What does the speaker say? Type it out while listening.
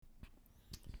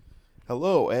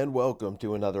Hello and welcome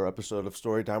to another episode of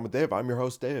Storytime with Dave. I'm your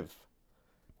host, Dave.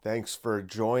 Thanks for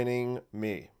joining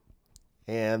me.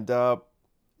 And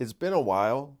it's been a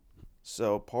while,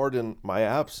 so pardon my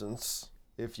absence,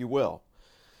 if you will.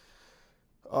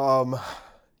 Um,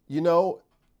 you know,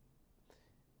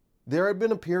 there had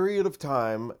been a period of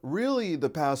time, really the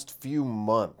past few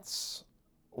months,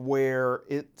 where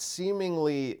it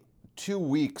seemingly 2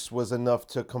 weeks was enough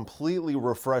to completely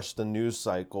refresh the news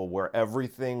cycle where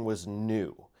everything was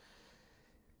new.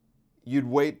 You'd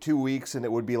wait 2 weeks and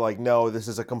it would be like, no, this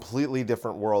is a completely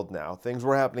different world now. Things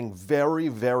were happening very,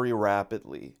 very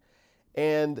rapidly.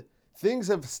 And things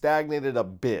have stagnated a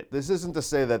bit. This isn't to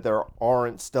say that there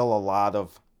aren't still a lot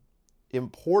of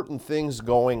important things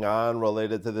going on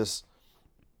related to this,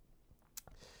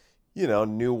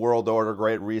 New World Order,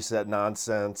 Great Reset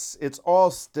nonsense. It's all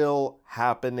still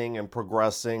happening and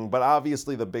progressing, but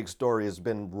obviously the big story has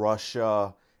been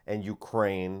Russia and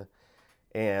Ukraine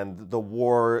and the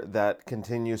war that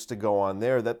continues to go on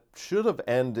there that should have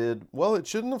ended. Well, it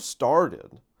shouldn't have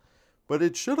started, but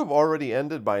it should have already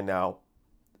ended by now.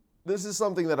 This is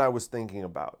something that I was thinking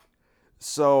about.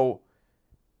 So,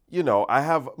 I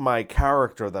have my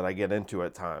character that I get into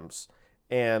at times,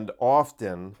 and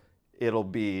often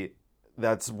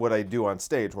that's what I do on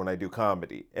stage when I do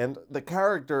comedy. And the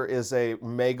character is a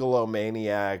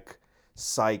megalomaniac,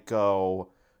 psycho,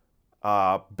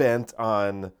 bent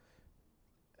on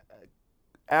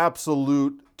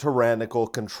absolute tyrannical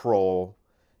control.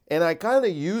 And I kind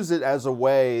of use it as a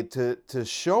way to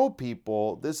show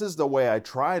people this is the way I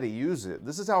try to use it.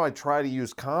 This is how I try to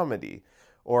use comedy,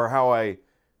 or how I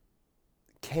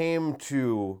came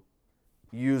to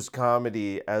use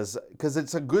comedy because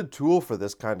it's a good tool for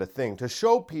this kind of thing, to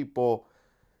show people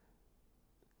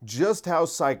just how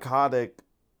psychotic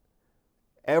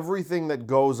everything that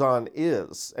goes on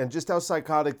is, and just how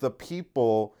psychotic the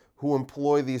people who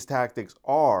employ these tactics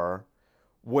are,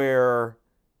 where,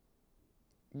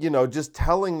 just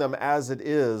telling them as it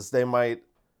is, they might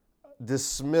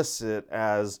dismiss it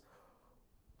as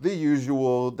the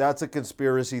usual, that's a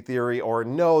conspiracy theory, or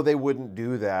no, they wouldn't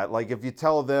do that. Like if you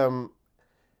tell them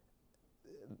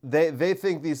they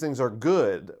think these things are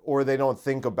good, or they don't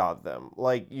think about them.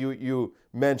 Like you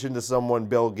mentioned to someone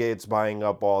Bill Gates buying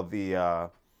up all the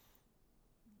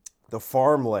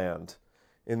farmland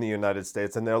in the United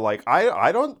States, and they're like,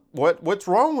 what's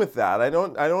wrong with that? I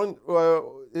don't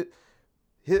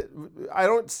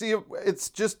see it.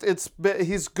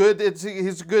 He's good.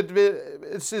 He's good.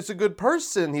 It's a good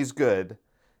person. He's good.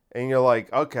 And you're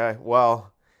like, okay,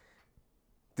 well,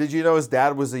 did you know his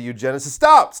dad was a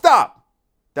eugenicist? Stop.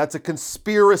 That's a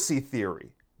conspiracy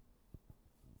theory.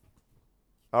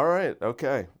 All right.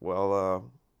 Okay. Well,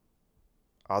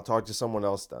 I'll talk to someone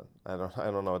else then. I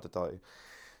don't know what to tell you.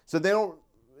 So they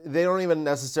don't even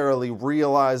necessarily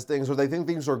realize things, or they think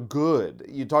things are good.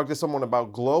 You talk to someone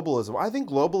about globalism. I think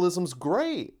globalism's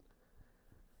great.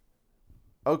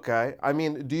 Okay. I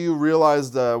mean, do you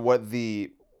realize what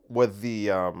the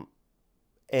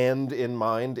end in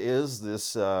mind is?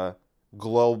 This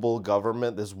global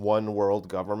government, this one world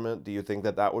government. Do you think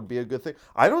that would be a good thing?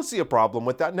 I don't see a problem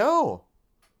with that. No.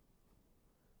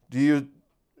 Do you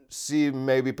see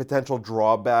maybe potential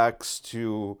drawbacks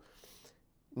to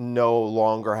no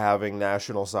longer having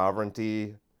national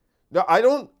sovereignty? No, I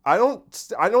don't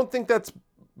think that's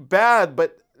bad,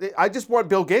 but I just want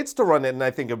Bill Gates to run it, and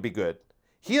I think it'd be good.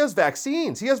 He has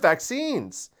vaccines.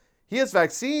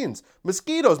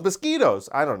 Mosquitoes.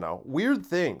 I don't know. Weird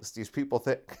things these people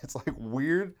think. It's like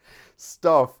weird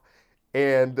stuff.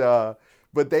 And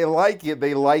but they like it,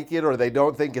 or they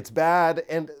don't think it's bad.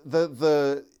 And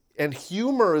and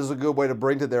humor is a good way to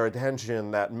bring to their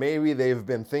attention that maybe they've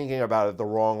been thinking about it the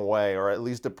wrong way, or at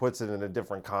least it puts it in a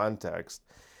different context.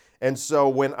 And so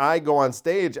when I go on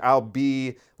stage, I'll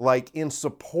be like in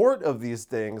support of these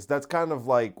things. That's kind of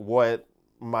like what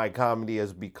my comedy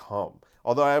has become.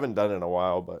 Although I haven't done it in a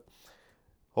while, but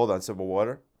hold on, sip of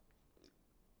water.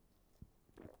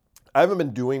 I haven't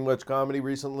been doing much comedy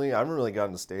recently. I haven't really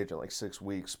gotten to stage in like 6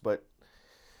 weeks, but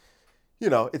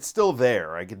it's still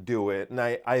there. I could do it. And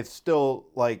I still,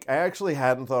 I actually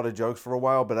hadn't thought of jokes for a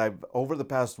while, but over the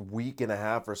past week and a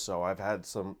half or so, I've had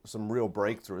some real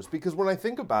breakthroughs. Because when I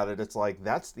think about it, it's like,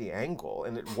 that's the angle.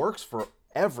 And it works for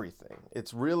everything.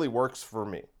 It really works for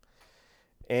me.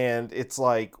 And it's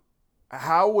like,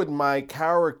 how would my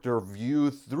character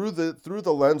view, through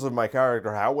the lens of my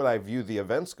character, how would I view the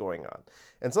events going on?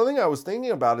 And something I was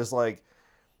thinking about is like,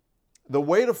 the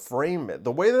way to frame it,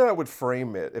 the way that I would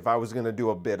frame it if I was going to do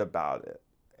a bit about it.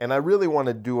 And I really want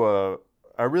to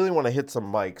hit some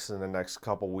mics in the next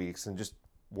couple weeks and just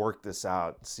work this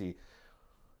out and see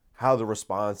how the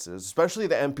response is, especially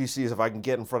the NPCs. If I can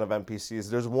get in front of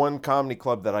NPCs, there's one comedy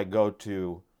club that I go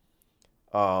to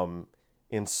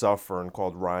in Suffern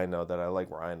called Rhino that I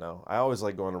like. Rhino. I always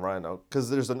like going to Rhino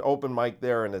because there's an open mic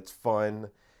there and it's fun.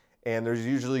 And there's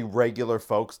usually regular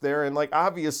folks there. And like,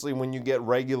 obviously, when you get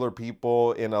regular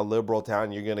people in a liberal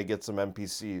town, you're going to get some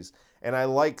NPCs. And I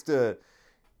like to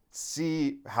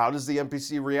see how does the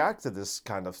NPC react to this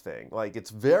kind of thing. Like, it's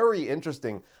very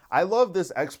interesting. I love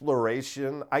this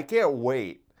exploration. I can't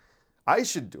wait. I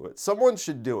should do it. Someone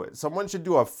should do it. Someone should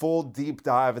do a full deep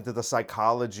dive into the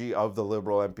psychology of the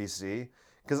liberal NPC.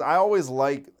 Because I always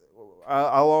like,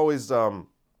 I'll always,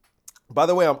 by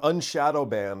the way, I'm unshadow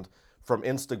banned from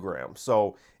Instagram.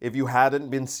 So if you hadn't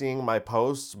been seeing my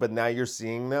posts, but now you're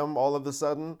seeing them all of a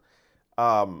sudden,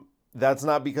 that's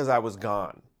not because I was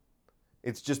gone.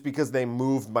 It's just because they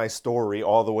moved my story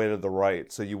all the way to the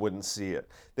right so you wouldn't see it.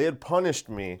 They had punished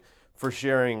me for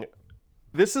sharing.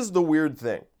 This is the weird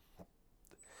thing.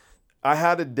 I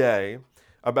had a day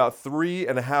about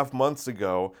 3.5 months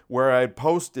ago where I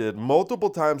posted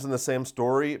multiple times in the same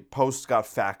story. Posts got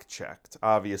fact checked,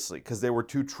 obviously, because they were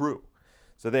too true.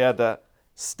 So they had to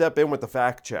step in with the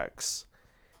fact checks.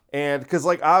 And because,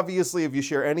 like, obviously, if you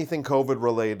share anything COVID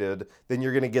related, then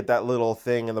you're going to get that little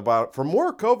thing in the bottom. For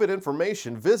more COVID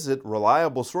information, visit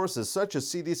reliable sources such as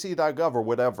cdc.gov or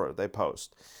whatever they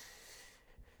post.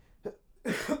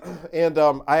 And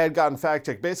I had gotten fact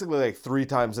checked basically like 3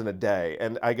 times in a day.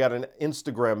 And I got an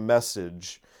Instagram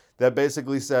message that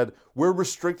basically said, "We're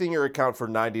restricting your account for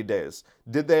 90 days.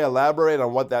 Did they elaborate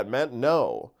on what that meant?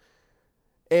 No.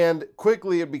 And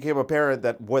quickly it became apparent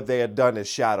that what they had done is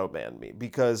shadow ban me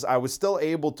because I was still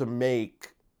able to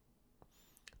make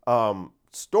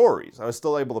stories. I was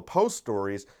still able to post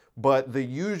stories, but the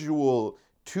usual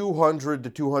 200 to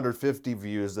 250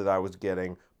 views that I was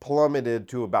getting plummeted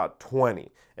to about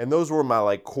 20. And those were my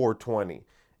like core 20.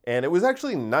 And it was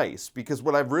actually nice because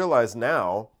what I've realized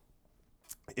now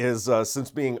is since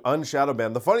being unshadow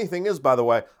banned, the funny thing is, by the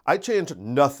way, I changed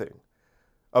nothing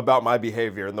about my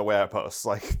behavior and the way I post.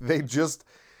 Like, they just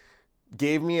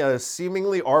gave me a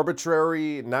seemingly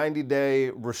arbitrary 90-day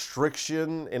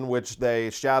restriction in which they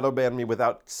shadow banned me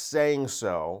without saying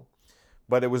so,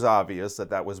 but it was obvious that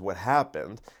that was what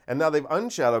happened. And now they've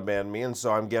unshadow banned me, and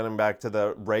so I'm getting back to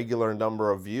the regular number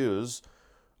of views.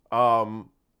 But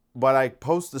I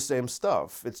post the same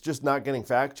stuff. It's just not getting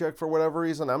fact checked for whatever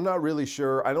reason. I'm not really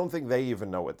sure. I don't think they even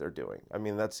know what they're doing. I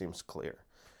mean, that seems clear.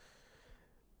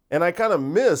 And I kind of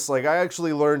miss, like, I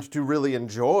actually learned to really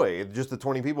enjoy just the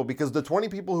 20 people because the 20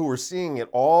 people who were seeing it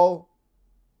all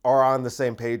are on the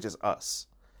same page as us.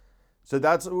 So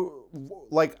that's,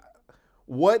 like,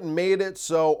 what made it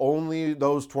so only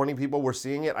those 20 people were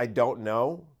seeing it, I don't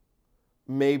know.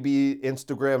 Maybe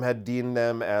Instagram had deemed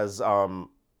them as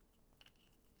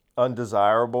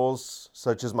undesirables,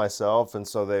 such as myself, and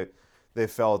so they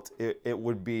felt it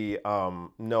would be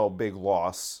no big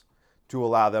loss to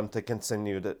allow them to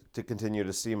continue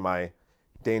to see my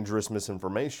dangerous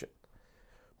misinformation.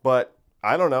 But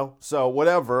I don't know. So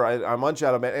whatever, I'm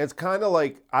unshadow banned. And it's kind of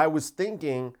like I was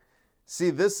thinking, see,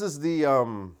 this is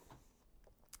the,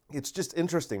 it's just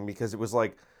interesting because it was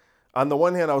like, on the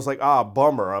one hand, I was like,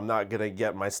 bummer, I'm not going to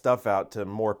get my stuff out to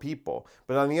more people.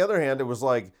 But on the other hand, it was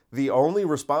like the only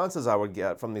responses I would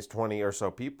get from these 20 or so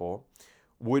people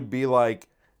would be like,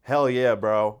 hell yeah,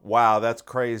 bro. Wow, that's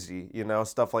crazy. You know,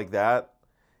 stuff like that.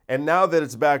 And now that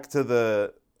it's back to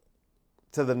the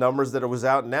numbers that it was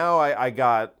out, now I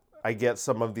get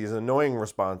some of these annoying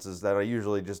responses that I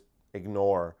usually just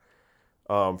ignore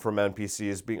from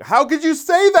NPCs being, how could you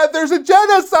say that? There's a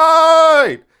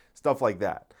genocide! Stuff like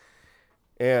that.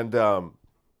 And,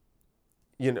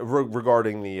 you know,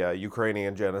 regarding the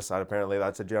Ukrainian genocide, apparently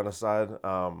that's a genocide.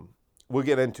 We'll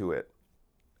get into it.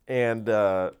 And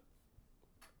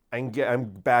I'm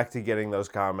back to getting those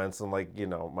comments, and like, you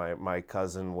know, my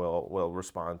cousin will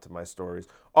respond to my stories.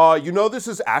 You know, this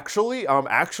is actually,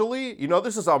 you know,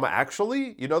 this is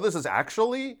actually, you know, this is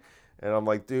actually. And I'm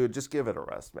like, dude, just give it a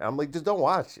rest, man. I'm like, just don't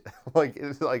watch it. Like,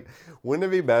 it's like, wouldn't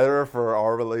it be better for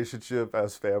our relationship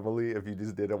as family if you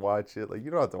just didn't watch it? Like,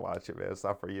 you don't have to watch it, man. It's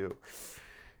not for you.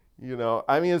 You know,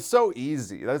 I mean, it's so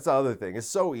easy. That's the other thing. It's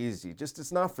so easy. Just,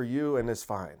 it's not for you, and it's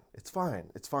fine. It's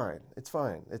fine. It's fine. It's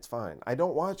fine. It's fine. I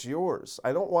don't watch yours.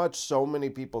 I don't watch so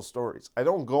many people's stories. I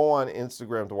don't go on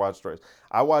Instagram to watch stories.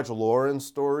 I watch Lauren's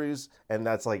stories, and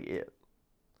that's like it.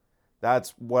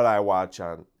 That's what I watch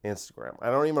on Instagram.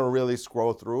 I don't even really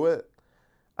scroll through it.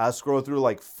 I scroll through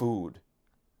like food.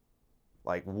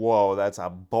 Like, whoa, that's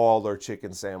a baller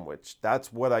chicken sandwich.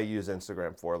 That's what I use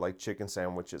Instagram for, like chicken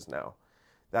sandwiches now.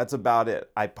 That's about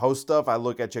it. I post stuff. I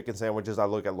look at chicken sandwiches. I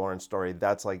look at Lauren's story.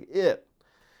 That's like it.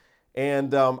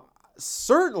 And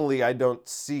certainly I don't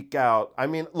seek out. I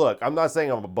mean, look, I'm not saying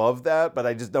I'm above that, but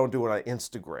I just don't do it on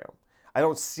Instagram. I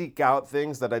don't seek out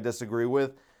things that I disagree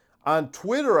with. On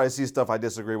Twitter, I see stuff I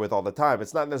disagree with all the time.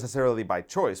 It's not necessarily by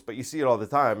choice, but you see it all the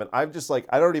time. And I'm just like,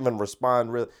 I don't even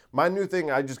respond really. My new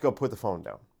thing, I just go put the phone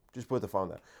down. Just put the phone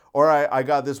down. Or I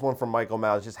got this one from Michael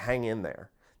Malice, just hang in there.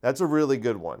 That's a really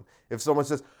good one. If someone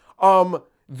says,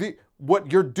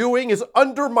 what you're doing is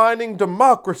undermining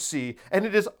democracy, and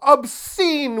it is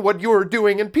obscene what you are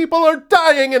doing, and people are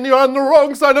dying, and you're on the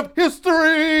wrong side of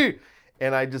history.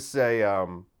 And I just say,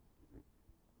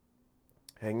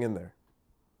 hang in there.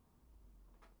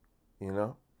 You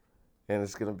know? And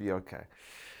it's going to be okay.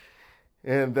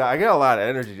 And I got a lot of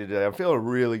energy today. I'm feeling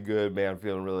really good, man.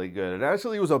 Feeling really good. And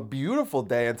actually, it was a beautiful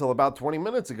day until about 20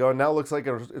 minutes ago. And now it looks like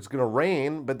it's going to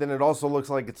rain, but then it also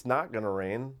looks like it's not going to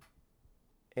rain.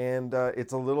 And I'm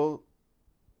a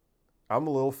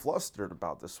little flustered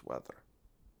about this weather.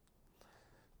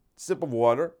 Sip of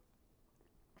water.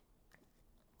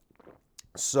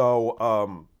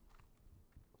 So,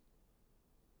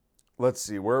 let's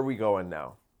see. Where are we going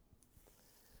now?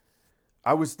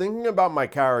 I was thinking about my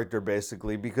character,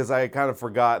 basically, because I had kind of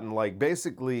forgotten, like,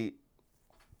 basically,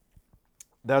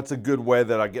 that's a good way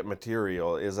that I get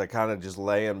material, is I kind of just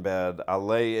lay in bed. I'll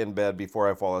lay in bed before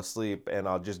I fall asleep, and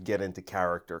I'll just get into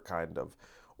character, kind of.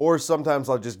 Or sometimes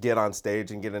I'll just get on stage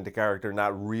and get into character,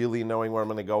 not really knowing where I'm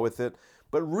going to go with it.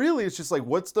 But really, it's just like,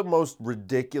 what's the most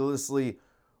ridiculously,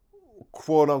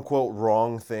 quote-unquote,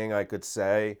 wrong thing I could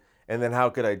say? And then how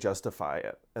could I justify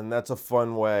it? And that's a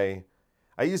fun way.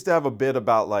 I used to have a bit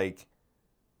about like,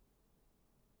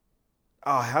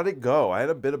 how'd it go? I had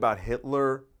a bit about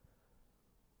Hitler.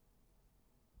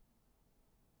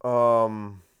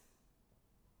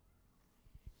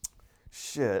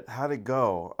 Shit, how'd it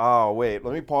go? Oh, wait,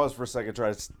 let me pause for a second,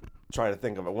 try to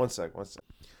think of it. One sec.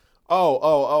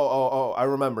 Oh, I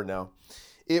remember now.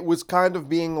 It was kind of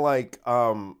being like,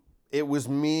 it was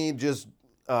me just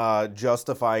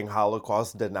justifying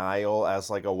Holocaust denial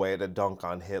as like a way to dunk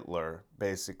on Hitler,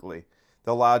 basically.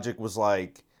 The logic was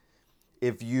like,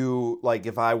 if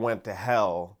I went to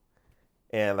hell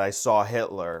and I saw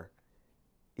Hitler,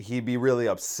 he'd be really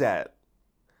upset.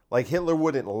 Like, Hitler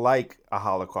wouldn't like a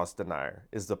Holocaust denier,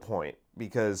 is the point,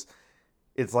 because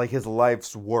it's like his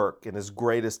life's work and his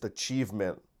greatest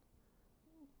achievement,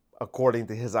 according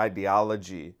to his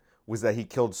ideology, was that he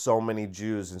killed so many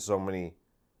Jews and so many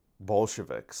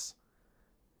Bolsheviks.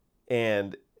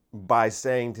 And by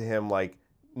saying to him, like,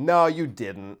 no, you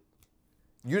didn't.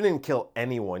 You didn't kill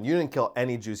anyone. You didn't kill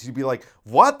any Jews. He'd be like,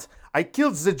 what? I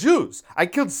killed the Jews. I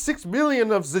killed 6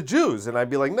 million of the Jews. And I'd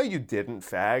be like, no, you didn't,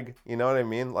 fag. You know what I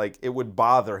mean? Like, it would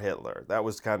bother Hitler. That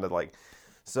was kind of like,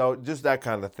 so just that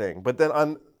kind of thing. But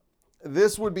then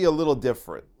this would be a little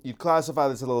different. You'd classify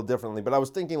this a little differently. But I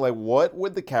was thinking, like, what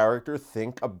would the character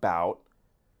think about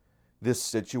this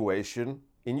situation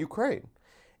in Ukraine?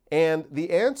 And the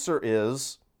answer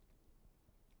is,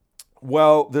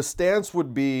 well, the stance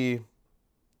would be,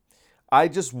 I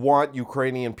just want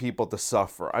Ukrainian people to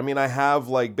suffer. I mean, I have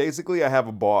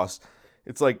a boss.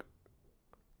 It's like,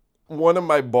 one of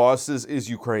my bosses is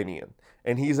Ukrainian,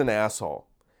 and he's an asshole.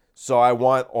 So I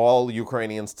want all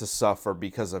Ukrainians to suffer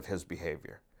because of his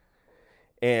behavior.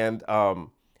 And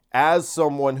as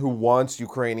someone who wants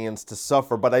Ukrainians to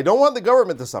suffer, but I don't want the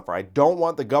government to suffer. I don't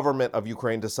want the government of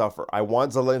Ukraine to suffer. I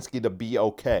want Zelensky to be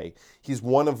okay. He's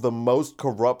one of the most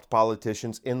corrupt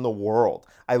politicians in the world.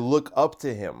 I look up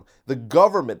to him. The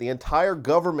government, the entire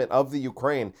government of the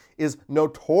Ukraine is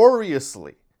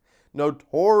notoriously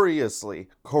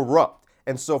corrupt.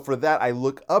 And so for that, I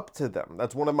look up to them.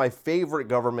 That's one of my favorite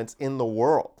governments in the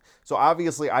world. So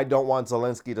obviously, I don't want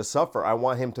Zelensky to suffer. I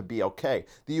want him to be okay.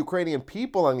 The Ukrainian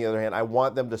people, on the other hand, I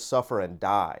want them to suffer and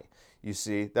die. You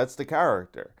see, that's the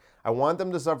character. I want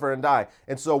them to suffer and die.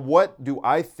 And so what do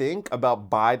I think about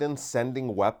Biden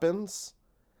sending weapons?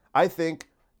 I think,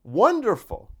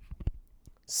 wonderful.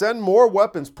 Send more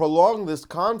weapons. Prolong this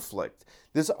conflict,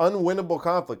 this unwinnable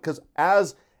conflict. Because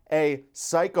as a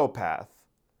psychopath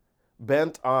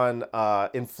bent on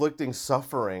inflicting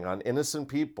suffering on innocent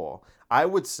people, I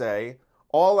would say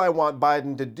all I want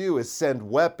Biden to do is send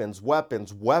weapons,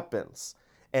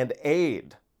 and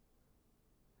aid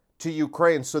to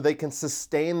Ukraine so they can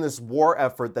sustain this war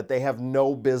effort that they have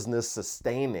no business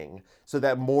sustaining, so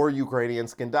that more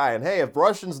Ukrainians can die. And hey, if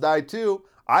Russians die too,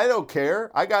 I don't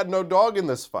care. I got no dog in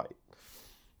this fight.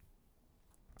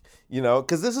 You know,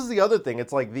 because this is the other thing.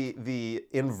 It's like the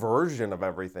inversion of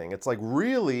everything. It's like,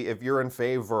 really, if you're in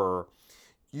favor,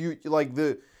 you like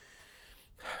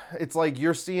it's like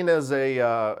you're seen as a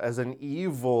as an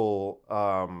evil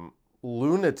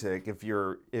lunatic if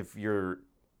you're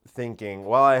thinking,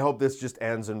 well, I hope this just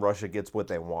ends and Russia gets what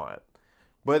they want.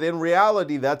 But in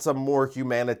reality, that's a more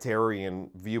humanitarian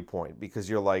viewpoint because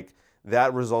you're like,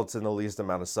 that results in the least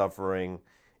amount of suffering.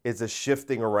 It's a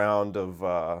shifting around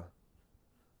of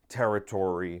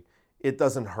territory. It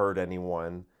doesn't hurt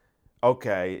anyone.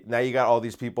 Okay, now you got all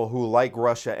these people who like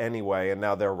Russia anyway, and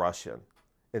now they're Russian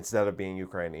instead of being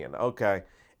Ukrainian. Okay,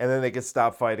 and then they could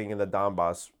stop fighting in the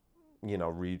Donbass,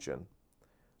 region.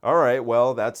 All right,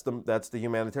 well, that's the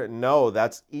humanitarian. No,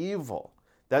 that's evil.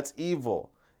 That's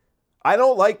evil. I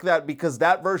don't like that because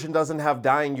that version doesn't have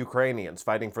dying Ukrainians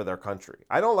fighting for their country.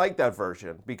 I don't like that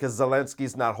version because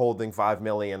Zelensky's not holding 5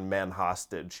 million men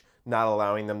hostage, not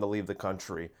allowing them to leave the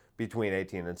country between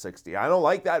 18 and 60. I don't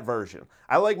like that version.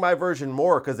 I like my version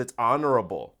more because it's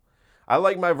honorable. I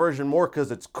like my version more because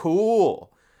it's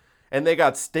cool. And they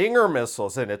got Stinger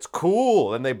missiles and it's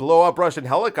cool. And they blow up Russian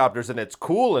helicopters and it's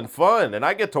cool and fun. And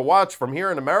I get to watch from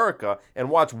here in America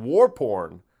and watch war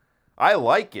porn. I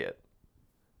like it.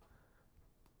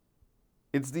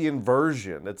 It's the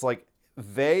inversion. It's like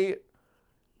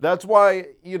that's why,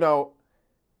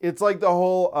 it's like the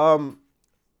whole,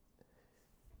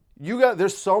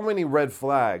 there's so many red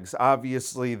flags.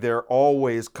 Obviously, they're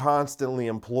always constantly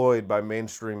employed by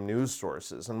mainstream news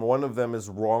sources. And one of them is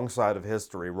wrong side of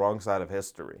history.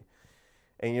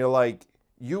 And you're like,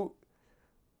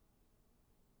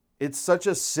 it's such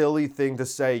a silly thing to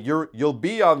say. You'll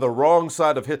be on the wrong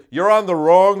side of history. You're on the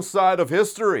wrong side of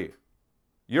history.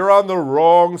 You're on the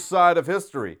wrong side of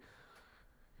history.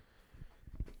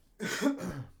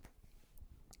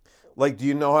 Like, do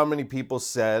you know how many people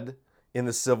said in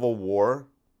the Civil War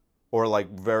or like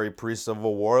very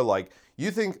pre-Civil War, like,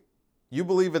 you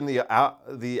believe in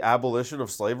the abolition of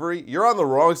slavery? You're on the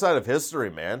wrong side of history,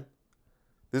 man.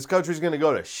 This country's going to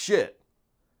go to shit.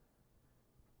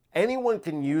 Anyone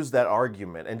can use that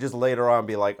argument and just later on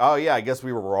be like, oh yeah, I guess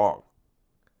we were wrong.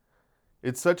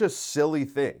 It's such a silly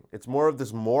thing. It's more of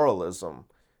this moralism.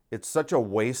 It's such a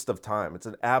waste of time. It's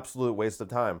an absolute waste of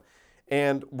time.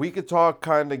 And we could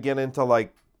get into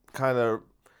like kind of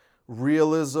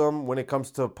realism when it comes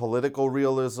to political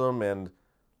realism and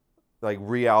like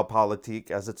realpolitik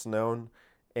as it's known,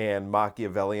 and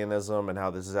Machiavellianism, and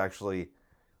how this is actually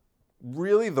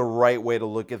really the right way to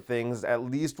look at things, at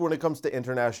least when it comes to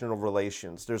international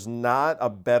relations. There's not a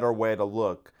better way to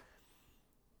look.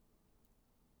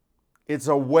 It's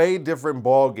a way different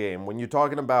ball game when you're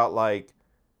talking about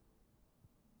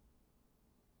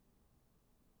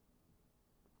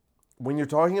when you're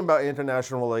talking about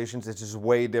international relations. It's just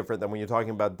way different than when you're talking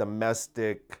about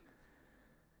domestic,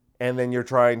 and then you're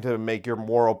trying to make your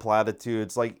moral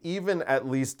platitudes. Like, even at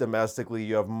least domestically,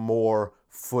 you have more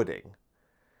footing.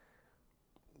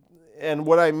 And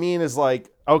what I mean is,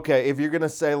 like, okay, if you're going to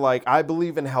say, like, I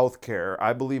believe in healthcare,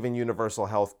 I believe in universal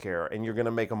healthcare, and you're going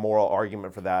to make a moral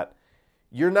argument for that,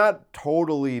 you're not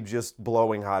totally just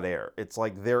blowing hot air. It's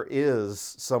like there is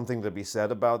something to be said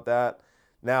about that.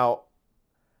 Now,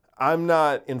 I'm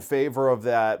not in favor of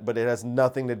that, but it has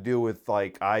nothing to do with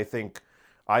like I think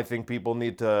people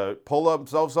need to pull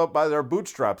themselves up by their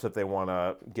bootstraps if they want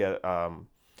to get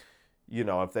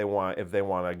if they want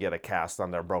to get a cast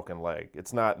on their broken leg.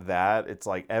 It's not that. It's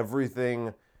like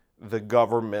everything the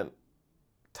government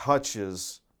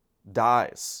touches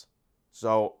dies.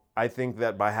 So I think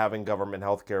that by having government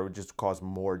healthcare would just cause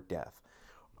more death.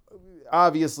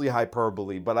 Obviously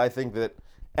hyperbole, but I think that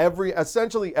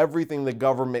essentially everything the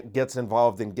government gets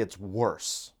involved in gets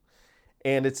worse.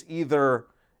 And it either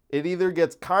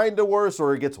gets kind of worse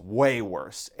or it gets way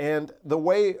worse. And the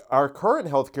way our current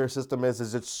healthcare system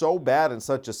is it's so bad and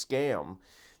such a scam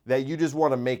that you just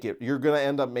want to you're going to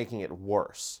end up making it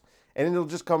worse. And it'll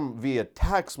just come via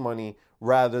tax money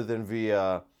rather than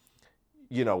via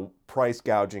price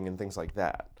gouging and things like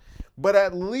that. But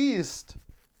at least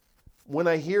when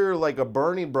I hear like a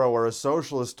Bernie bro or a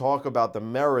socialist talk about the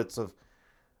merits of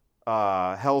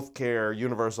healthcare,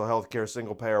 universal healthcare,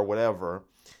 single payer, whatever,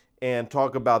 and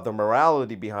talk about the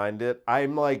morality behind it,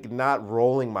 I'm like not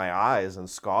rolling my eyes and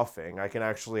scoffing. I can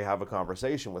actually have a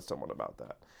conversation with someone about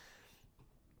that.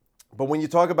 But when you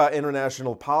talk about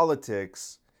international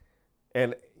politics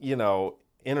and,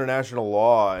 international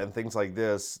law and things like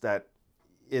this,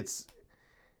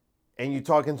 and you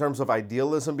talk in terms of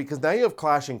idealism, because now you have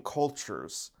clashing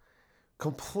cultures,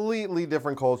 completely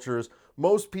different cultures.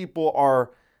 Most people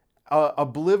are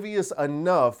oblivious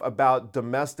enough about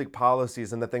domestic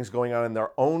policies and the things going on in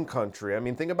their own country. I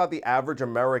mean, think about the average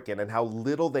American and how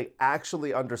little they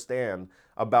actually understand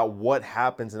about what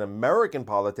happens in American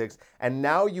politics, and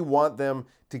now you want them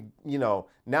to,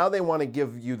 now they want to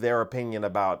give you their opinion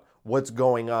about what's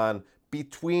going on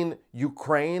between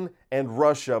Ukraine and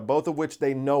Russia, both of which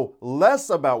they know less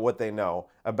about what they know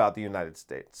about the United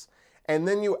States. And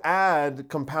then you add,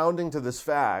 compounding to this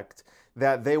fact,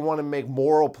 that they want to make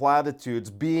moral platitudes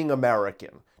being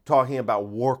American, talking about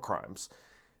war crimes.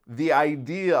 The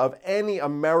idea of any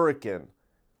American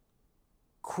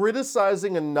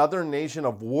criticizing another nation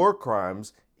of war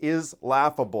crimes is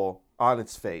laughable on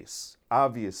its face,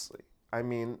 obviously. I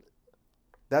mean,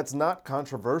 that's not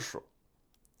controversial.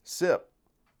 Sip.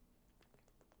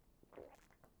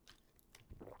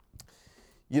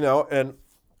 And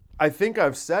I think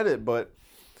I've said it, but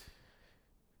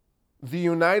the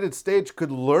United States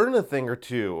could learn a thing or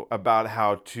two about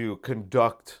how to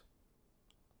conduct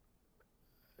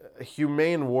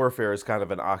humane warfare. Is kind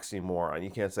of an oxymoron. You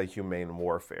can't say humane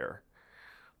warfare.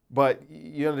 But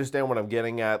you understand what I'm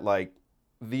getting at? Like,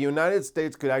 the United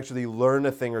States could actually learn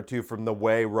a thing or two from the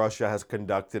way Russia has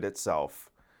conducted itself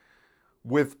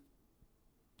with,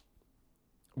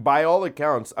 by all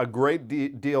accounts, a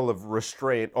great deal of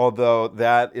restraint, although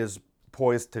that is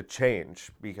poised to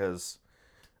change because,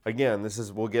 again,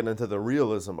 we'll get into the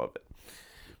realism of it.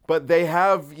 But they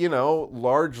have,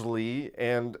 largely,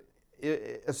 and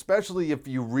especially if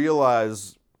you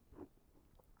realize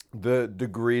the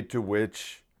degree to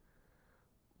which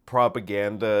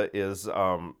propaganda is,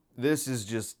 this is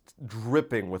just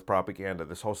dripping with propaganda,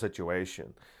 this whole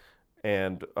situation.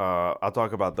 And I'll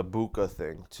talk about the Bucha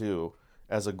thing, too,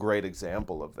 as a great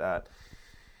example of that.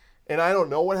 And I don't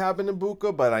know what happened in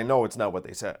Bucha, but I know it's not what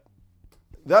they said.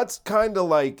 That's kind of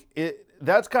like it.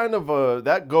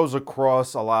 That goes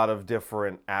across a lot of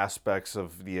different aspects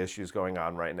of the issues going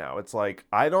on right now. It's like,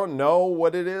 I don't know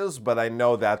what it is, but I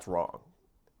know that's wrong.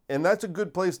 And that's a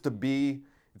good place to be.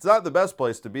 It's not the best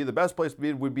place to be. The best place to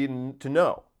be would be to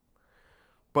know.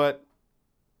 But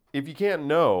if you can't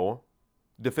know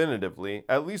definitively,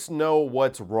 at least know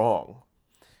what's wrong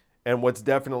and what's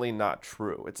definitely not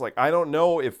true. It's like, I don't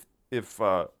know if it's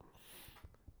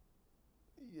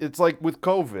like with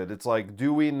COVID. It's like,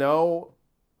 do we know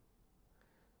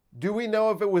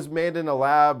if it was made in a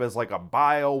lab as like a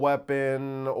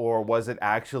bioweapon, or was it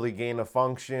actually gain of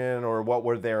function, or what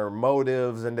were their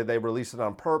motives, and did they release it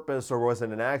on purpose, or was it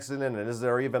an accident, and is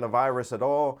there even a virus at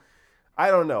all?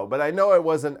 I don't know, but I know it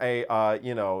wasn't a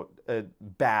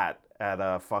bat at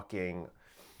a fucking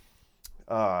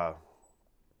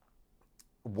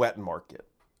wet market.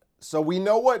 So we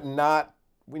know what not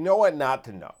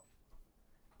to know.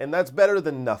 And that's better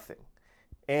than nothing.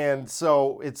 And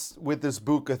so it's with this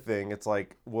Bucha thing, it's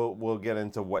like we'll get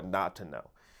into what not to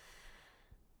know.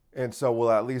 And so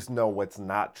we'll at least know what's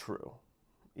not true,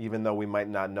 even though we might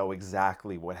not know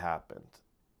exactly what happened.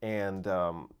 And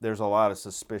there's a lot of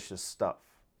suspicious stuff.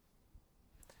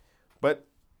 But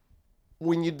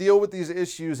when you deal with these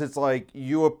issues, it's like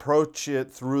you approach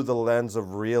it through the lens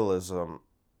of realism,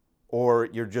 or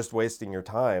you're just wasting your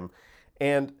time.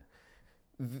 And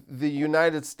the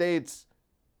United States,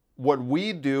 what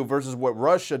we do versus what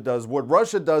Russia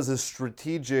does is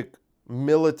strategic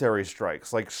military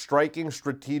strikes, like striking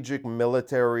strategic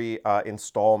military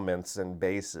installments and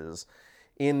bases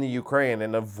in the Ukraine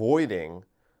and avoiding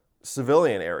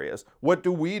civilian areas. What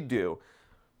do?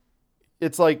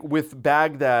 It's like with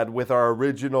Baghdad, with our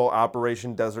original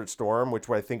Operation Desert Storm, which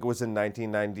I think was in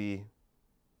 1990.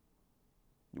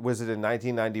 Was it in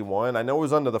 1991? I know it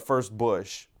was under the first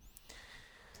Bush.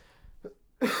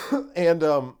 And,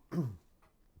 what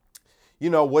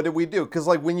did we do? Because,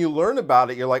 like, when you learn about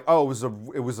it, you're like, oh,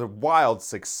 it was a wild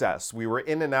success. We were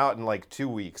in and out in, like, 2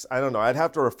 weeks. I don't know. I'd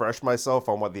have to refresh myself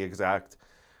on what the exact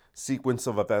sequence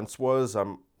of events was.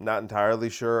 I'm not entirely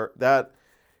sure. That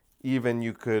even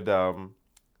you could...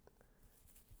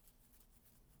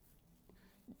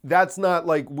 That's not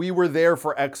like we were there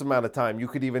for X amount of time. You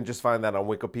could even just find that on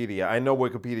Wikipedia. I know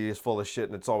Wikipedia is full of shit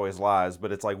and it's always lies,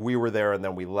 but it's like we were there and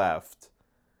then we left.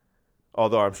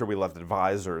 Although I'm sure we left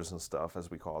advisors and stuff, as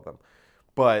we call them.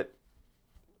 But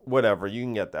whatever, you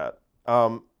can get that.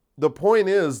 The point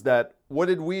is that what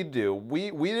did we do?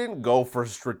 We didn't go for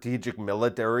strategic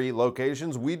military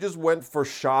locations. We just went for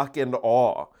shock and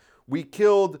awe. We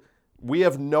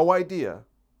have no idea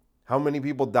how many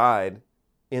people died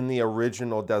in the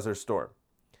original Desert Storm.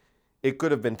 It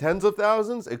could have been tens of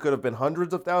thousands. It could have been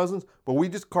hundreds of thousands. But we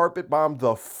just carpet bombed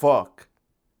the fuck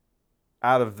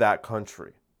out of that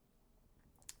country.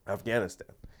 Afghanistan.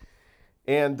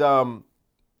 And,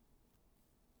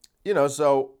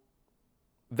 so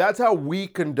that's how we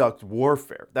conduct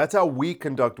warfare.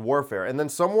 And then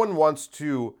someone wants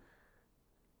to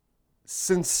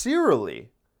sincerely,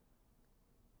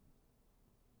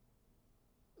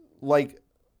 like,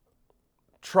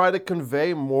 try to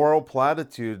convey moral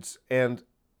platitudes and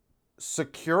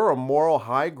secure a moral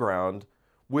high ground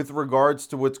with regards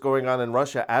to what's going on in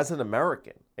Russia as an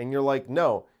American. And you're like,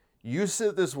 no, you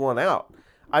sit this one out.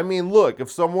 I mean, look,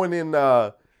 if someone in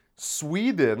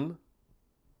Sweden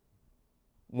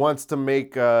wants to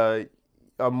make a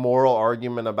moral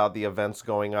argument about the events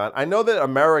going on, I know that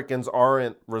Americans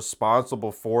aren't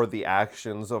responsible for the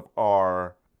actions of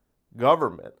our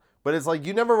government, but it's like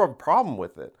you never have a problem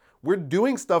with it. We're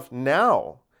doing stuff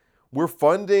now. We're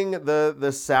funding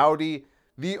the Saudi.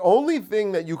 The only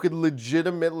thing that you could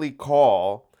legitimately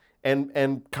call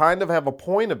and kind of have a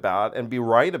point about and be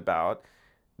right about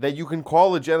that you can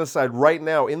call a genocide right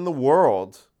now in the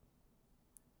world,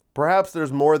 perhaps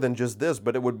there's more than just this,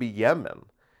 but it would be Yemen.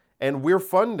 And we're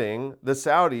funding the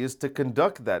Saudis to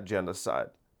conduct that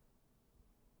genocide.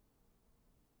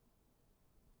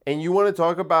 And you want to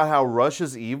talk about how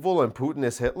Russia's evil and Putin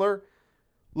is Hitler?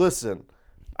 Listen,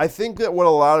 I think that what a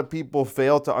lot of people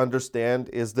fail to understand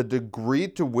is the degree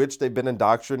to which they've been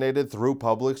indoctrinated through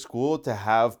public school to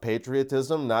have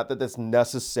patriotism. Not that that's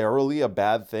necessarily a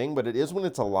bad thing, but it is when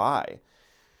it's a lie.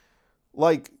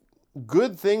 Like,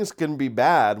 good things can be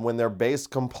bad when they're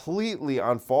based completely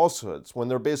on falsehoods, when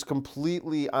they're based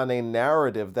completely on a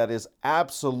narrative that is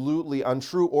absolutely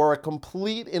untrue or a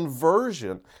complete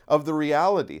inversion of the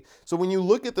reality. So when you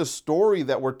look at the story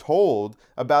that we're told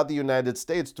about the United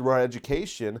States through our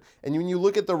education, and when you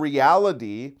look at the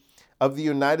reality of the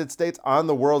United States on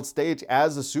the world stage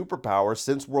as a superpower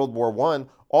since World War I,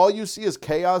 all you see is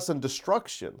chaos and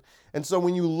destruction. And so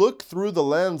when you look through the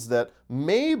lens that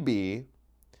maybe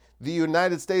the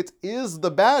United States is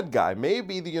the bad guy.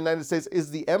 Maybe the United States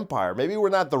is the empire. Maybe we're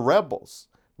not the rebels.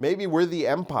 Maybe we're the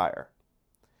empire.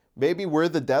 Maybe we're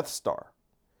the Death Star.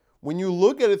 When you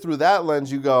look at it through that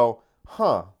lens, you go,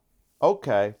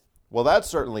 okay, well, that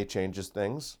certainly changes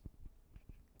things.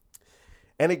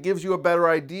 And it gives you a better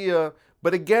idea.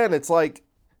 But again, it's like,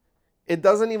 it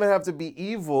doesn't even have to be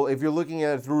evil if you're looking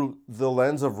at it through the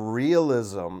lens of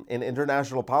realism in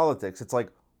international politics. It's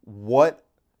like,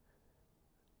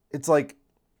 It's like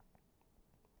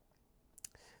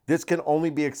this can only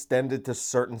be extended to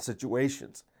certain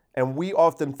situations. And we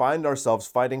often find ourselves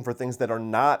fighting for things that are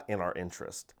not in our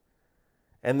interest.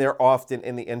 And they're often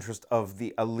in the interest of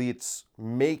the elites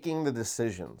making the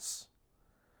decisions,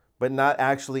 but not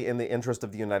actually in the interest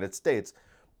of the United States.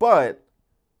 But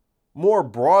more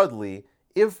broadly,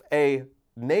 if a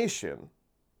nation,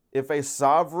 if a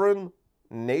sovereign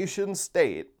nation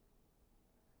state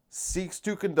seeks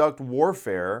to conduct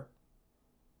warfare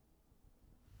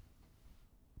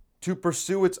to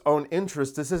pursue its own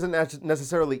interests, this isn't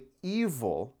necessarily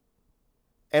evil.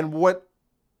 And what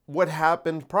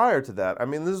happened prior to that? I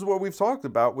mean, this is what we've talked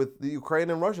about with the Ukraine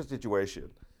and Russia situation.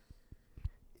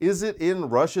 Is it in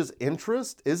Russia's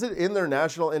interest? Is it in their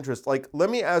national interest? Like, let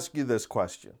me ask you this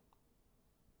question,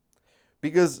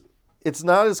 because it's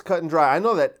not as cut and dry. I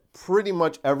know that pretty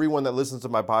much everyone that listens to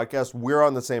my podcast, we're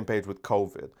on the same page with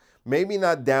COVID. Maybe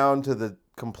not down to the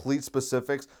complete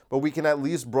specifics, but we can at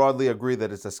least broadly agree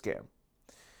that it's a scam.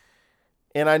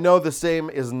 And I know the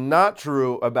same is not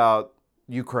true about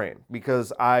Ukraine,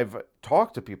 because I've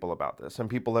talked to people about this, and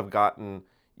people have gotten,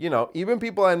 even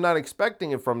people I'm not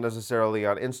expecting it from necessarily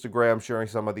on Instagram, sharing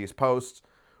some of these posts,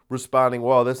 responding,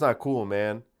 well, that's not cool,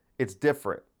 man. It's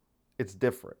different. It's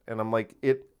different. And I'm like,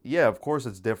 yeah, of course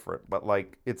it's different, but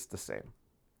like, it's the same.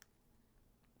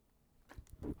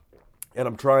 And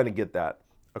I'm trying to get that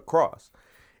across.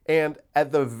 And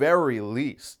at the very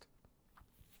least,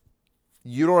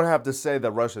 you don't have to say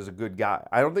that Russia's a good guy.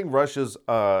 I don't think Russia's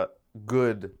a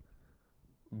good,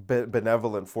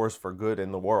 benevolent force for good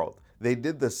in the world. They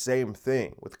did the same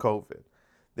thing with COVID.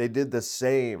 They did the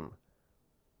same,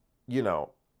 the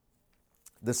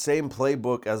same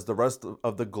playbook as the rest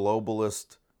of the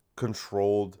globalist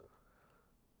controlled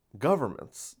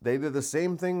governments. They did the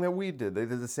same thing that we did. They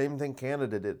did the same thing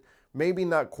Canada did. Maybe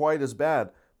not quite as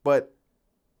bad, but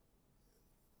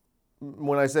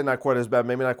when I say not quite as bad,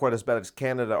 maybe not quite as bad as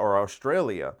Canada or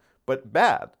Australia, but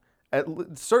bad.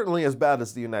 Certainly as bad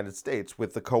as the United States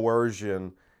with the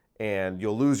coercion, and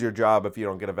you'll lose your job if you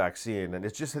don't get a vaccine. And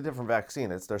it's just a different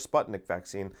vaccine. It's their Sputnik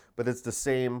vaccine, but it's the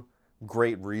same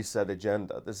Great Reset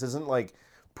agenda. This isn't like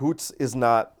Putin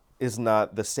is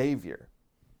not the savior.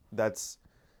 That's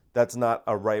not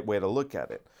a right way to look at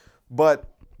it. But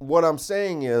what I'm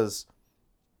saying is,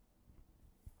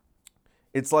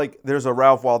 it's like there's a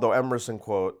Ralph Waldo Emerson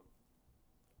quote.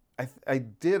 I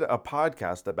did a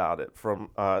podcast about it from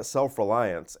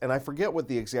Self-Reliance, and I forget what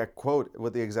the exact quote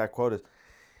is.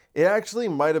 It actually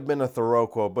might have been a Thoreau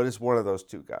quote, but it's one of those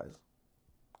two guys.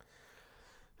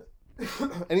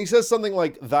 And he says something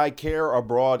like, "Thy care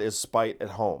abroad is spite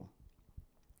at home."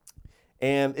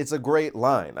 And it's a great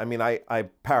line. I mean, I'm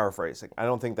paraphrasing. I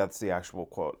don't think that's the actual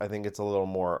quote. I think it's a little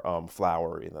more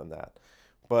flowery than that.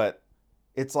 But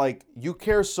it's like, you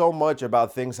care so much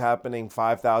about things happening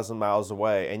 5,000 miles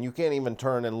away, and you can't even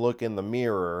turn and look in the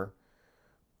mirror,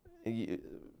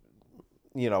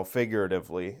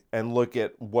 figuratively, and look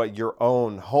at what your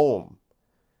own home.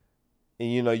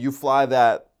 And, you fly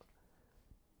that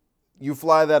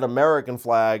American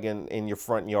flag in your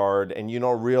front yard, and you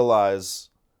don't realize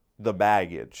the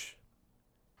baggage.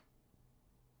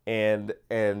 And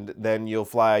then you'll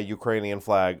fly a Ukrainian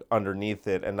flag underneath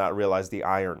it and not realize the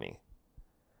irony.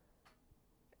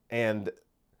 And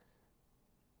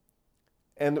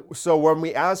so when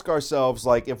we ask ourselves,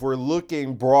 like, if we're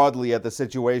looking broadly at the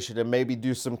situation and maybe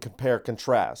do some compare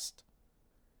contrast,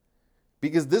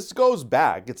 because this goes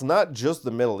back, it's not just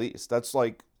the Middle East. That's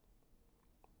like,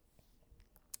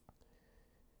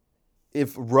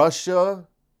 if Russia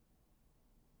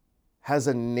has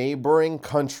a neighboring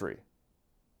country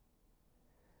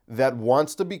that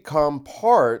wants to become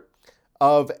part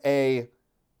of a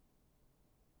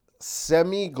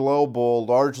semi-global,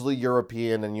 largely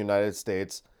European and United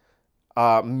States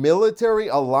military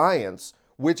alliance,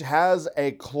 which has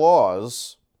a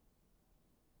clause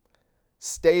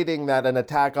stating that an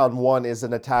attack on one is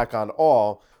an attack on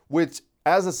all, which,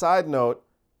 as a side note,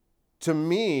 to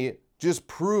me just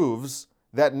proves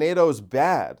that NATO's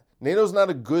bad. NATO's not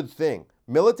a good thing.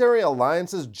 Military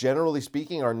alliances, generally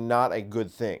speaking, are not a good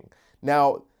thing.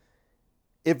 Now,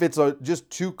 if it's just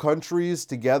two countries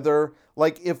together,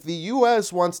 like if the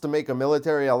US wants to make a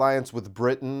military alliance with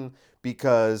Britain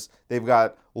because they've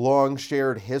got long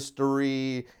shared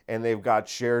history and they've got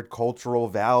shared cultural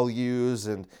values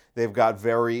and they've got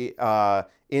very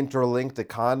interlinked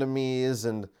economies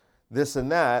and this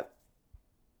and that,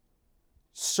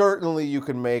 certainly you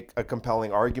can make a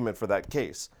compelling argument for that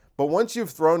case. But once you've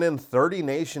thrown in 30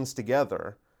 nations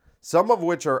together, some of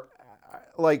which are,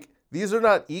 like, these are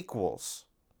not equals.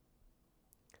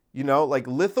 Like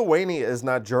Lithuania is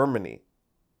not Germany.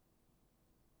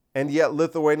 And yet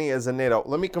Lithuania is in NATO.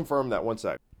 Let me confirm that one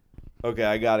sec. Okay,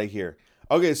 I got it here.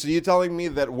 Okay, so you're telling me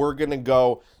that we're going to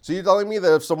go... So you're telling me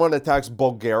that if someone attacks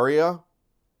Bulgaria,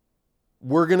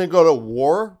 we're going to go to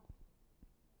war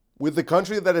with the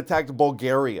country that attacked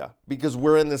Bulgaria because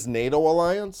we're in this NATO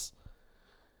alliance?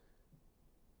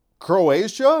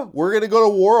 Croatia? We're going to go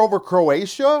to war over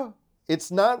Croatia?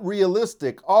 It's not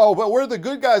realistic. Oh, but we're the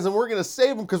good guys and we're going to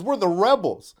save them because we're the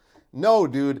rebels. No,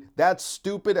 dude, that's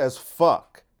stupid as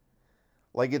fuck.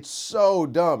 Like, it's so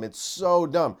dumb. It's so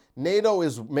dumb. NATO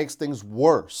makes things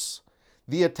worse.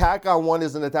 The attack on one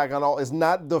is an attack on all. It's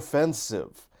not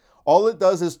defensive. All it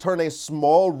does is turn a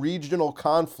small regional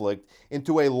conflict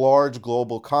into a large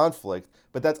global conflict,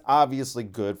 but that's obviously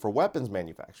good for weapons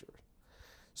manufacturers.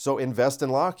 So invest in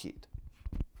Lockheed.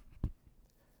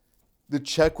 The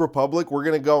Czech Republic, we're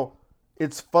going to go,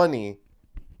 it's funny.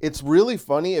 It's really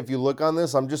funny if you look on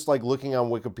this. I'm just like looking on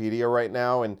Wikipedia right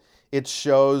now, and it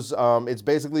shows, it's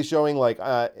basically showing like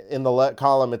in the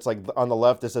column, it's like on the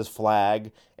left, it says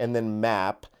flag, and then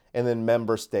map, and then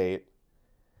member state,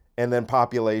 and then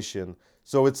population.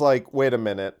 So it's like, wait a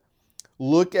minute.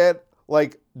 Look at,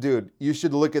 like, dude, you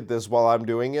should look at this while I'm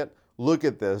doing it. Look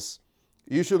at this.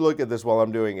 You should look at this while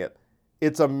I'm doing it.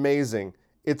 It's amazing.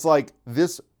 It's like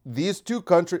these two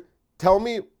countries, tell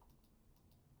me,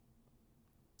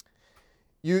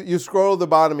 you scroll to the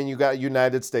bottom and you got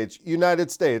United States,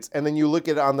 and then you look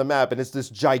at it on the map and it's this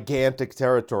gigantic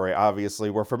territory. Obviously,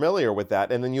 we're familiar with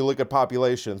that. And then you look at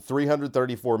population,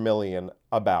 334 million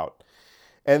about.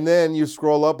 And then you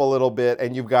scroll up a little bit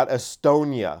and you've got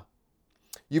Estonia.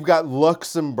 You've got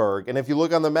Luxembourg. And if you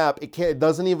look on the map, it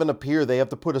doesn't even appear. They have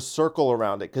to put a circle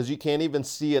around it because you can't even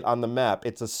see it on the map.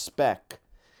 It's a speck.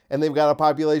 And they've got a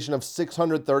population of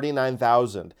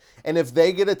 639,000. And if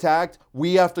they get attacked,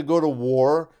 we have to go to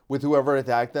war with whoever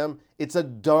attacked them. It's a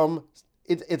dumb,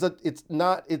 it's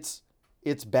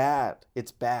bad.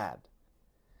 It's bad.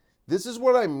 This is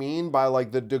what I mean by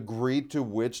like the degree to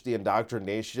which the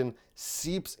indoctrination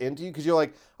seeps into you. Because you're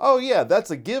like, oh yeah,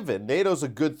 that's a given. NATO's a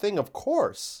good thing, of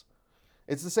course.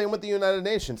 It's the same with the United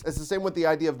Nations. It's the same with the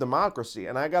idea of democracy.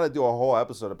 And I got to do a whole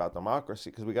episode about democracy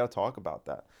because we got to talk about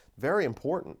that. Very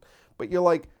important. But you're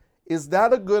like, is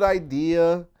that a good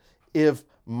idea if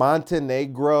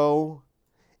Montenegro,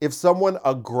 if someone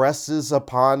aggresses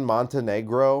upon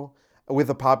Montenegro with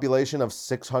a population of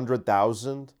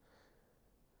 600,000,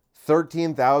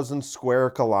 13,000 square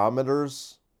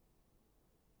kilometers,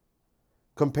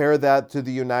 Compare that to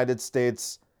the United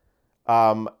States,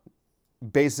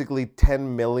 basically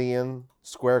 10 million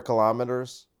square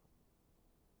kilometers.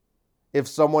 If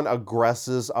someone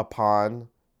aggresses upon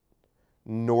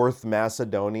North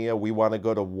Macedonia, we want to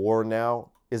go to war now.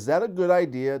 Is that a good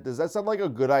idea? Does that sound like a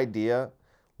good idea?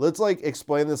 Let's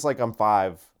explain this like I'm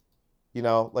 5.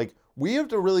 We have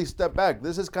to really step back.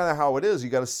 This is kind of how it is.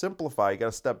 You got to simplify. You got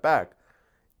to step back.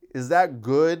 Is that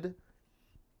good?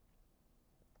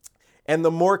 And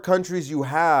the more countries you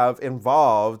have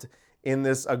involved in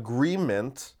this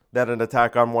agreement that an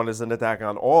attack on one is an attack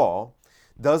on all,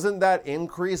 doesn't that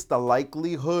increase the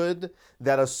likelihood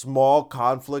that a small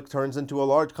conflict turns into a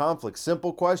large conflict?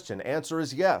 Simple question. Answer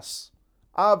is yes,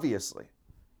 obviously.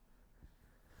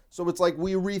 So it's like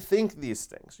we rethink these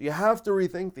things. You have to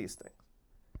rethink these things.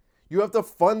 You have to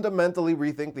fundamentally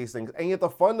rethink these things. And you have to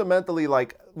fundamentally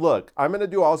look, I'm going to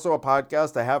do also a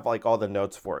podcast. I have all the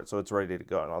notes for it, so it's ready to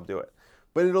go and I'll do it.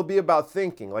 But it'll be about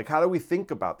thinking. How do we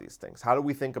think about these things? How do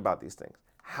we think about these things?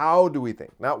 How do we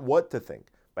think? Not what to think,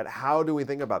 but how do we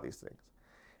think about these things?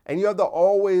 And you have to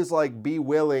always be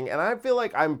willing. And I feel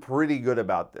like I'm pretty good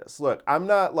about this. Look, I'm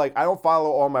not I don't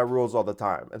follow all my rules all the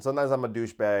time. And sometimes I'm a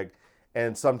douchebag.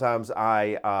 And sometimes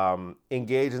I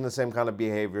engage in the same kind of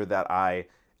behavior that I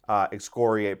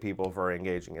excoriate people for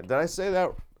engaging in. Did I say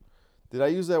that? Did I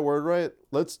use that word right?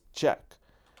 Let's check.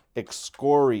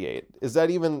 Excoriate. Did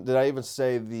I even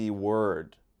say the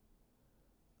word?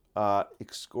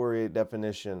 Excoriate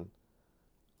definition.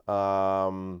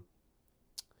 To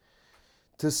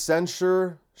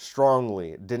censure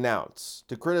strongly, denounce,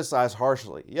 to criticize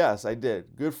harshly. Yes, I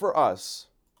did. Good for us.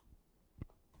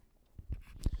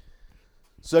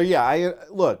 So yeah,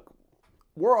 look,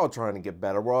 we're all trying to get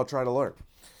better. We're all trying to learn.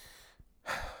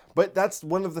 But that's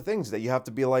one of the things that you have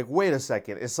to be wait a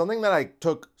second, is something that I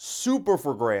took super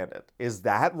for granted. Is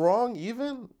that wrong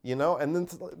even? And then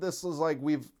this is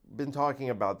we've been talking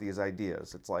about these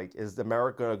ideas. It's is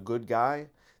America a good guy?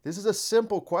 This is a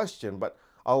simple question, but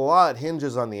a lot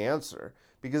hinges on the answer.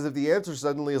 Because if the answer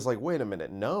suddenly is wait a minute,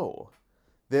 no,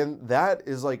 then that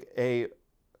is a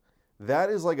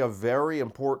very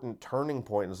important turning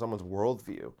point in someone's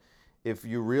worldview. If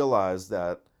you realize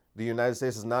that the United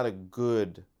States is not a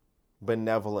good,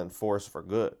 benevolent force for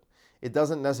good. It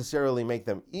doesn't necessarily make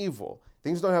them evil.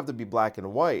 Things don't have to be black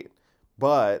and white,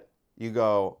 but you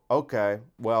go, okay,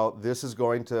 well, this is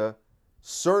going to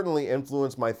certainly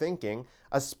influence my thinking,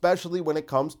 especially when it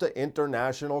comes to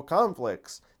international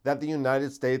conflicts that the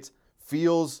United States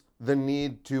feels the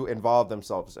need to involve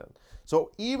themselves in.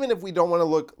 So even if we don't want to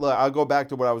look, I'll go back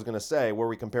to what I was going to say, where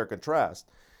we compare contrast.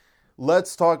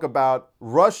 Let's talk about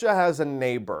Russia has a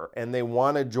neighbor and they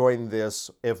want to join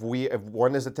this. If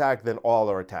one is attacked, then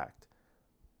all are attacked.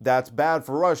 That's bad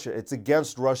for Russia. It's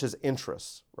against Russia's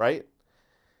interests, right?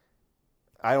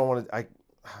 I'm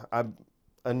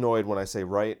annoyed when I say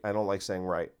right. I don't like saying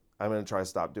right. I'm going to try to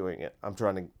stop doing it. I'm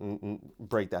trying to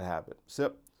break that habit.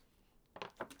 Sip.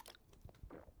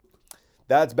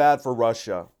 That's bad for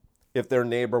Russia if their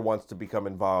neighbor wants to become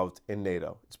involved in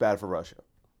NATO. It's bad for Russia.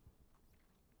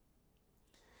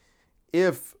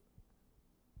 And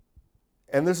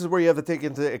this is where you have to take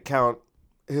into account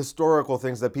historical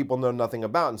things that people know nothing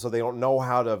about, and so they don't know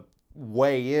how to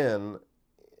weigh in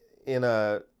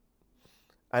a,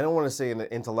 I don't want to say in an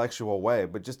intellectual way,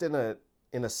 but just in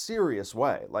a serious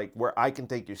way, where I can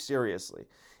take you seriously.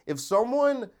 If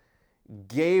someone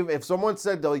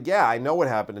said, yeah, I know what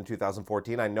happened in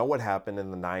 2014, I know what happened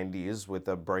in the 90s with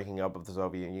the breaking up of the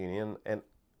Soviet Union, and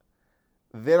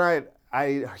then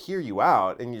I hear you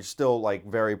out and you're still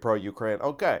very pro-Ukraine.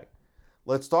 Okay,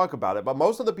 let's talk about it. But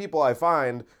most of the people I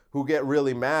find who get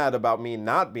really mad about me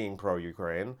not being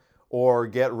pro-Ukraine or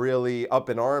get really up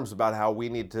in arms about how we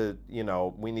need to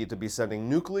be sending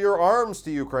nuclear arms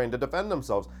to Ukraine to defend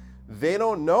themselves, they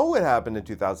don't know what happened in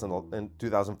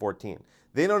 2014.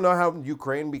 They don't know how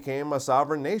Ukraine became a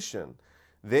sovereign nation.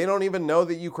 They don't even know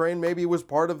that Ukraine maybe was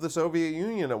part of the Soviet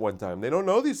Union at one time. They don't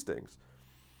know these things.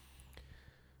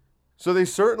 So they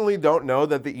certainly don't know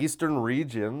that the eastern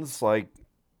regions, like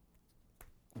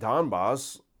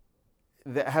Donbass,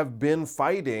 that have been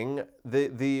fighting,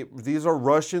 these are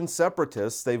Russian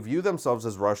separatists. They view themselves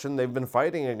as Russian. They've been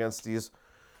fighting against these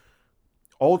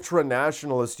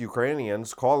ultra-nationalist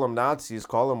Ukrainians, call them Nazis,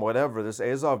 call them whatever, this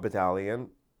Azov battalion.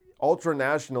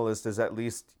 Ultra-nationalist is at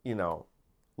least,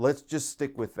 let's just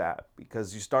stick with that,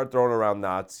 because you start throwing around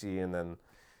Nazi and then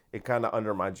it kind of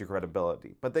undermines your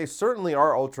credibility. But they certainly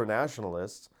are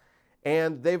ultra-nationalists,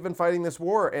 and they've been fighting this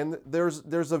war. And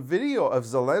there's a video of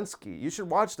Zelensky. You should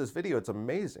watch this video. It's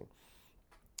amazing.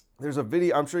 There's a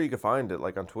video, I'm sure you could find it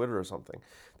like on Twitter or something.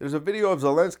 There's a video of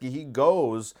Zelensky. He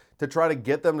goes to try to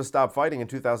get them to stop fighting in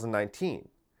 2019.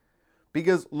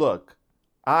 Because look,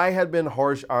 I had been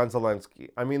harsh on Zelensky.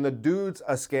 I mean, the dude's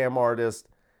a scam artist.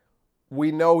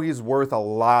 We know he's worth a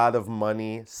lot of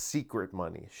money, secret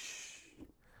money. Shh.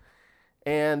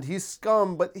 And he's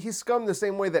scum, but he's scum the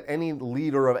same way that any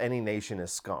leader of any nation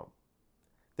is scum.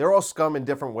 They're all scum in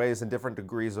different ways and different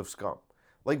degrees of scum.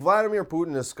 Like Vladimir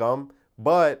Putin is scum,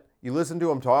 but you listen to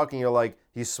him talk and you're like,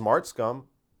 he's smart scum.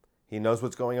 He knows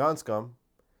what's going on scum.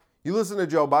 You listen to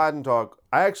Joe Biden talk.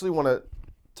 I actually want to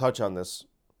touch on this.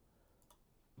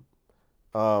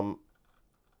 I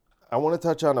want to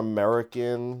touch on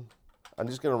American. I'm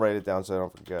just going to write it down so I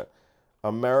don't forget.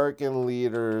 American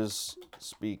leaders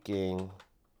speaking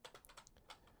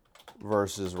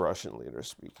versus Russian leaders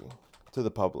speaking to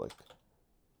the public.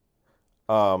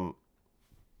 We'll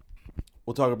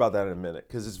talk about that in a minute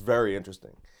because it's very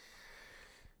interesting.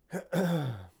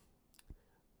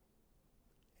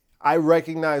 I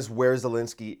recognize where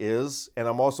Zelensky is, and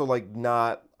I'm also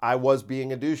I was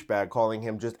being a douchebag, calling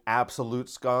him just absolute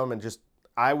scum, and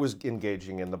I was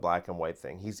engaging in the black and white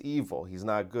thing. He's evil. He's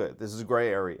not good. This is a gray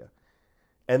area.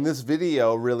 And this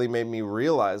video really made me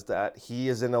realize that he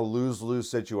is in a lose-lose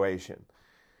situation.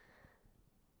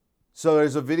 So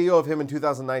there's a video of him in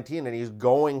 2019, and he's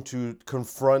going to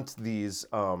confront these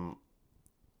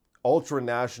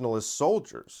ultra-nationalist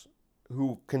soldiers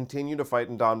who continue to fight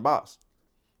in Donbass.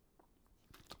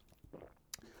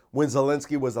 When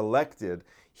Zelensky was elected,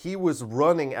 he was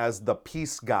running as the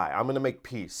peace guy. I'm going to make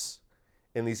peace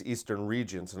in these eastern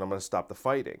regions, and I'm going to stop the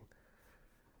fighting.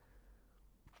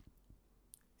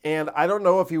 And I don't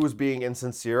know if he was being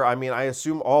insincere. I mean, I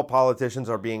assume all politicians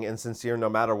are being insincere no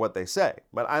matter what they say.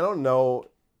 But I don't know.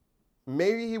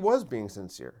 Maybe he was being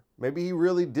sincere. Maybe he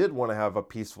really did want to have a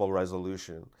peaceful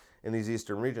resolution in these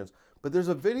eastern regions. But there's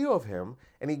a video of him,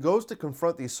 and he goes to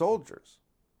confront these soldiers.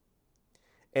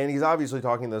 And he's obviously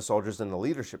talking to the soldiers in the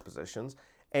leadership positions.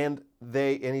 And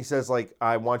he says,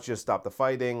 I want you to stop the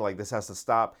fighting. This has to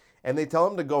stop. And they tell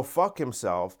him to go fuck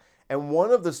himself. And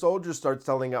one of the soldiers starts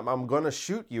telling him, I'm going to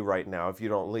shoot you right now if you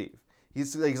don't leave.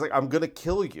 He's like, I'm going to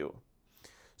kill you.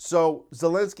 So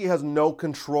Zelensky has no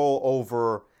control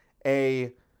over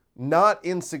a not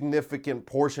insignificant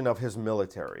portion of his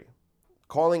military.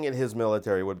 Calling it his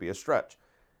military would be a stretch.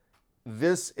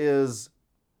 They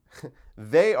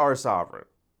are sovereign.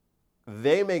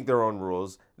 They make their own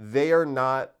rules. They are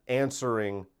not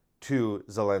answering to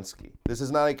Zelensky. This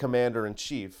is not a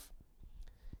commander-in-chief.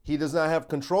 He does not have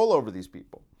control over these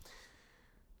people.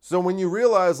 So when you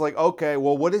realize, okay,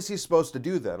 well, what is he supposed to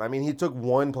do then? I mean, he took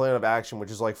one plan of action, which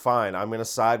is fine, I'm going to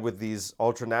side with these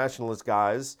ultra-nationalist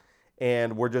guys,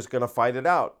 and we're just going to fight it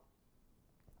out.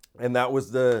 And that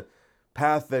was the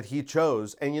path that he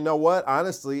chose. And you know what?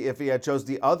 Honestly, if he had chose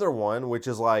the other one, which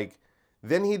is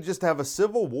then he'd just have a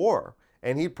civil war,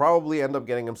 and he'd probably end up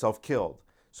getting himself killed.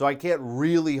 So I can't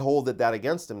really hold that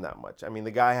against him that much. I mean,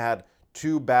 the guy had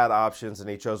two bad options, and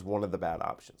he chose one of the bad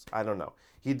options. I don't know.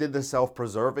 He did the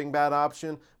self-preserving bad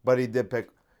option, but he did pick,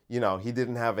 he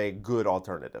didn't have a good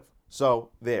alternative. So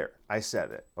there, I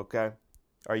said it, okay?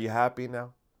 Are you happy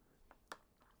now?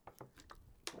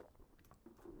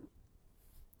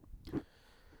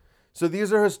 So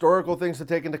these are historical things to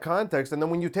take into context. And then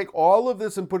when you take all of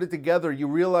this and put it together, you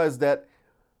realize that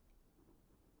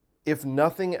if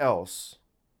nothing else,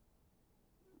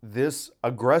 this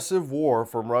aggressive war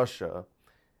from Russia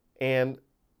and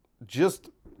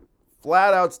just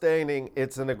flat out stating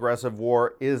it's an aggressive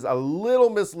war is a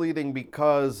little misleading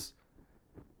because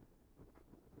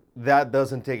that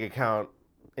doesn't take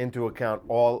into account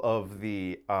all of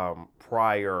the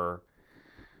prior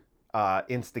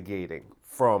instigating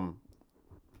from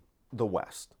the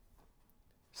West.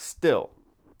 Still,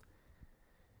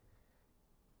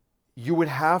 you would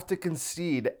have to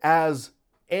concede, as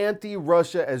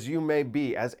anti-Russia as you may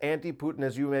be, as anti-Putin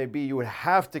as you may be, you would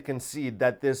have to concede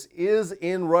that this is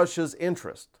in Russia's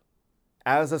interest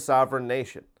as a sovereign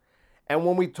nation. And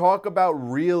when we talk about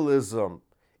realism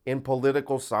in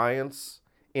political science,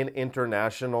 in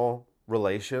international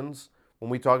relations,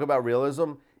 when we talk about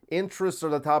realism, interests are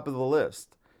the top of the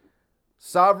list.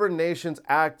 Sovereign nations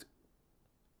act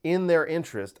in their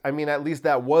interest. I mean, at least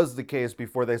that was the case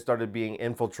before they started being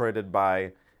infiltrated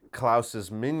by Klaus's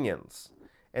minions.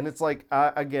 And it's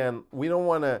again, we don't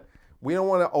want to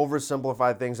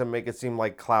oversimplify things and make it seem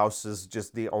like Klaus is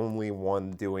just the only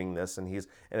one doing this, and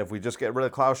if we just get rid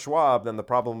of Klaus Schwab, then the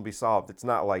problem will be solved. It's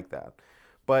not like that.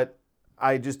 But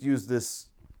I just use this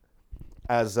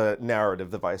as a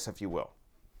narrative device, if you will.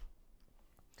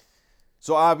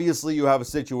 So obviously you have a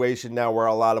situation now where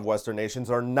a lot of Western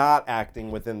nations are not acting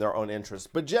within their own interests.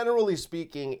 But generally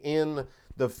speaking, in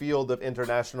the field of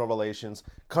international relations,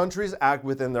 countries act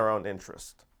within their own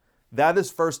interest. That is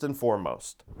first and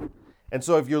foremost. And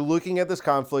so if you're looking at this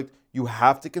conflict, you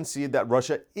have to concede that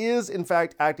Russia is in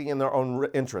fact acting in their own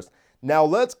interest. Now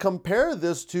let's compare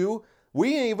this to,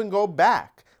 we even go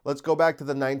back. Let's go back to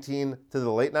the late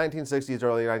 1960s,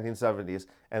 early 1970s,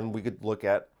 and we could look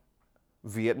at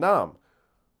Vietnam.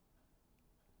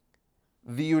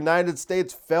 The United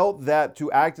States felt that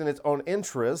to act in its own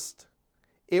interest,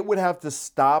 it would have to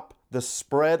stop the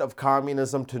spread of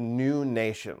communism to new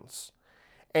nations.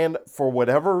 And for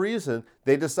whatever reason,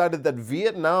 they decided that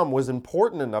Vietnam was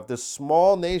important enough, this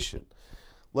small nation.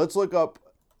 Let's look up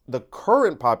the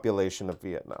current population of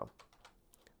Vietnam.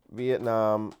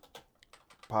 Vietnam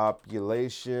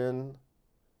population.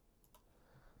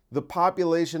 The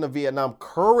population of Vietnam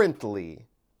currently,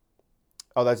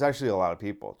 oh, that's actually a lot of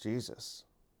people. Jesus.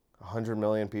 100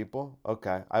 million people?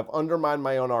 Okay. I've undermined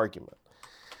my own argument.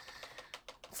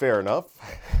 Fair enough.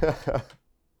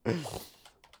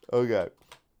 Okay.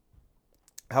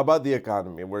 How about the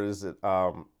economy? Where is it?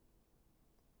 37th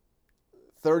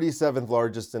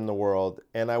largest in the world.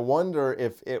 And I wonder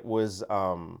if it was,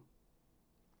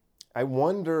 I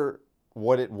wonder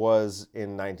what it was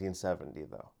in 1970,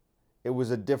 though. It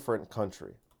was a different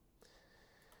country.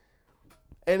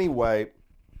 Anyway,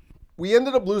 we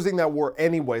ended up losing that war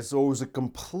anyway, so it was a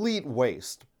complete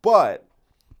waste. But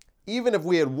even if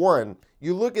we had won,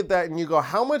 you look at that and you go,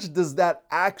 how much does that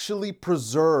actually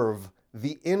preserve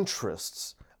the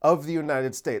interests of the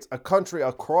United States, a country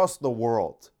across the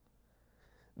world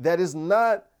that is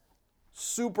not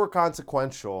super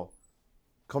consequential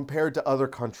compared to other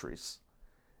countries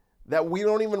that we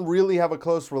don't even really have a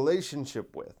close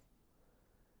relationship with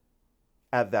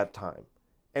at that time?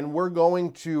 And we're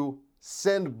going to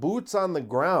send boots on the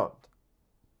ground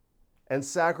and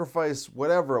sacrifice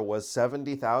whatever it was,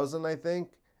 70,000, I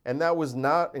think. And that was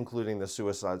not including the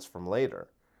suicides from later.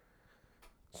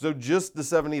 So just the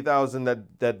 70,000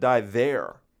 that died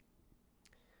there.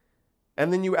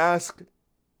 And then you ask,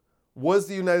 was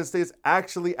the United States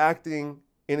actually acting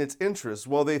in its interests?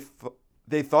 Well,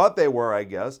 they thought they were, I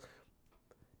guess.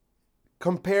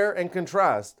 Compare and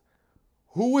contrast.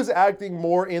 Who was acting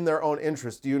more in their own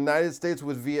interest? The United States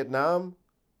with Vietnam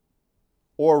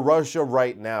or Russia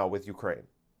right now with Ukraine?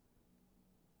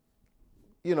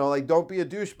 You know, like, don't be a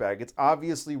douchebag. It's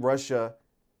obviously Russia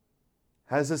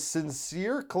has a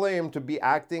sincere claim to be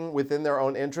acting within their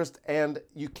own interest, and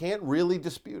you can't really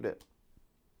dispute it.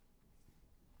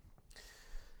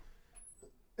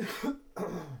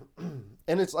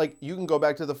 And it's like, you can go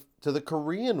back to the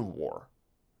Korean War.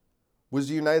 Was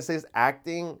the United States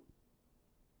acting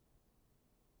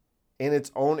in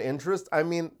its own interest? I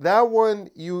mean, that one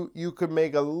you could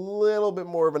make a little bit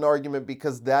more of an argument,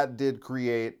 because that did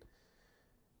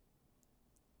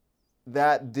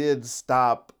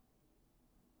stop,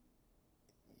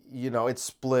 it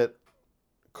split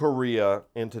Korea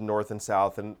into North and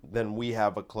South, and then we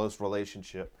have a close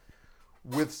relationship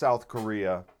with South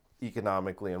Korea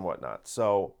economically and whatnot.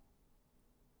 So,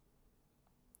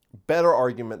 better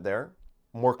argument there,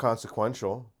 more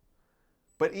consequential.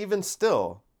 But even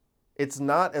still, it's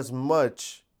not as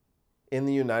much in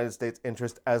the United States'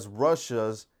 interest as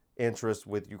Russia's interest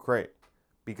with Ukraine,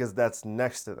 because that's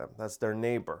next to them. That's their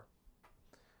neighbor.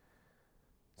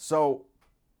 So,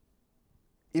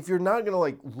 if you're not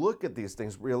going to look at these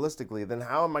things realistically, then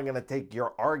how am I going to take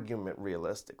your argument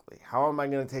realistically? How am I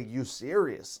going to take you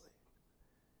seriously?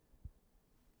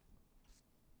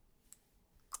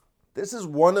 This is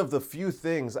one of the few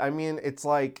things. I mean, it's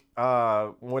like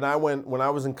when I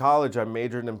was in college, I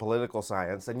majored in political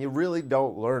science, and you really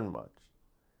don't learn much.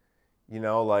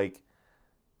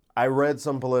 I read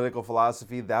some political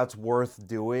philosophy. That's worth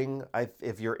doing.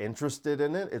 If you're interested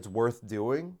in it, it's worth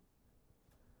doing.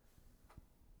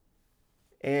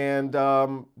 And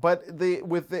but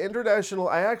with the international,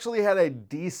 I actually had a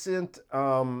decent.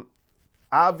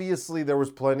 Obviously, there was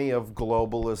plenty of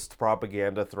globalist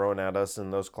propaganda thrown at us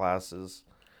in those classes.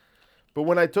 But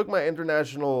when I took my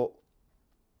international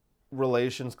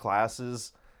relations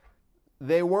classes,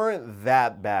 they weren't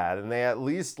that bad. And they at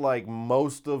least,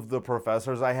 most of the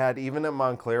professors I had, even at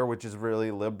Montclair, which is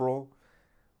really liberal,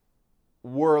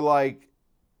 were like,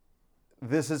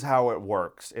 this is how it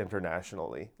works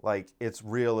internationally. It's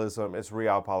realism, it's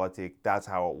realpolitik, that's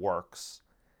how it works.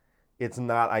 It's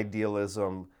not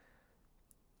idealism.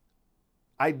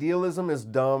 Idealism is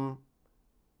dumb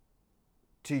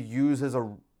to use as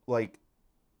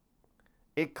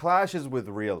it clashes with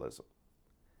realism.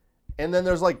 And then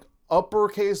there's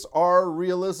uppercase R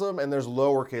realism and there's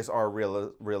lowercase r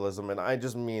realism, and I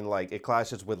just mean like it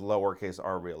clashes with lowercase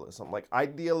r realism. Like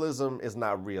idealism is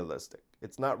not realistic.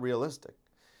 It's not realistic.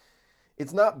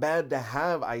 It's not bad to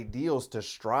have ideals to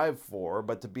strive for,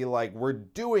 but to be like, we're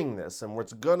doing this and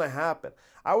what's gonna happen.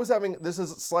 This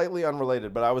is slightly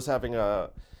unrelated, but I was having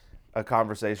a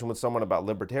conversation with someone about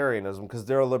libertarianism because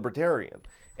they're a libertarian.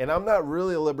 And I'm not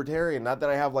really a libertarian. Not that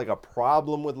I have like a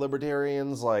problem with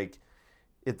libertarians, like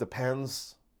it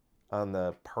depends on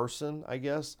the person, I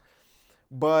guess.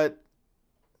 But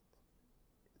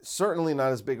certainly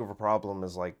not as big of a problem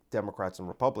as like Democrats and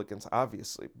Republicans,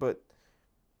 obviously. But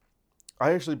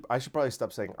I should probably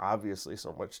stop saying obviously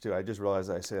so much too. I just realized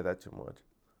I say that too much.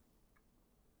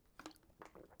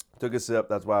 Took a sip,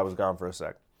 that's why I was gone for a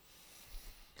sec.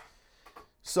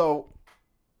 So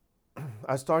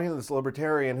I was talking to this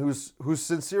libertarian who's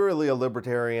sincerely a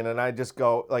libertarian, and I just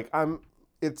go like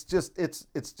it's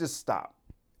just stop.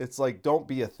 It's like, don't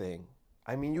be a thing.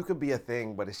 I mean, you could be a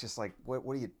thing, but it's just like, what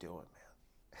are you doing,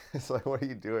 man? It's like, what are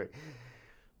you doing?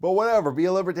 But whatever, be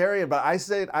a libertarian. But I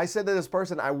said to this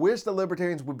person, I wish the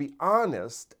libertarians would be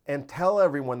honest and tell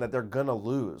everyone that they're gonna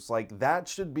lose. Like that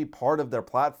should be part of their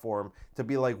platform, to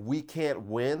be like, we can't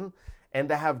win, and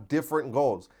to have different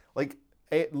goals. Like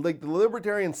the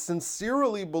libertarians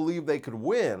sincerely believe they could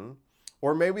win,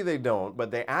 or maybe they don't,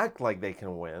 but they act like they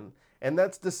can win. And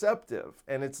that's deceptive,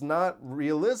 and it's not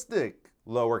realistic,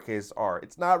 lowercase r.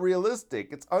 It's not realistic.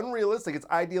 It's unrealistic. It's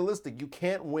idealistic. You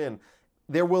can't win.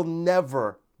 There will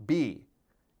never be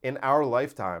in our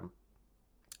lifetime,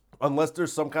 unless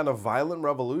there's some kind of violent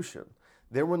revolution,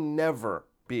 there will never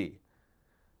be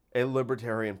a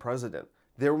libertarian president.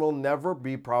 There will never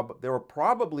be, they'll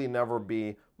probably never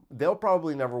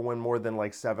win more than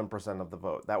like 7% of the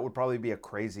vote. That would probably be a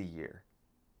crazy year.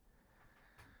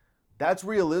 That's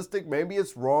realistic. Maybe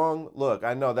it's wrong. Look,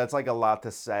 I know that's like a lot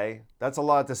to say. That's a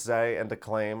lot to say and to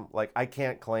claim. Like, I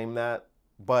can't claim that.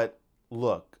 But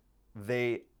look,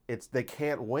 they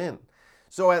can't win.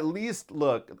 So at least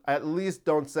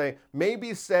don't say,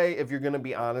 maybe say, if you're going to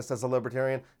be honest as a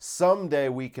libertarian, someday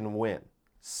we can win.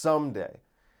 Someday.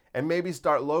 And maybe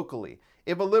start locally.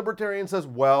 If a libertarian says,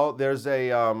 well, there's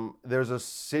a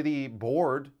city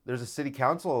board, there's a city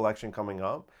council election coming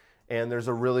up, and there's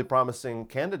a really promising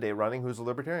candidate running who's a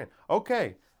libertarian.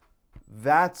 Okay,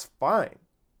 that's fine.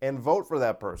 And vote for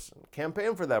that person.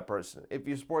 Campaign for that person if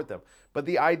you support them. But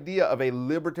the idea of a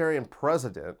libertarian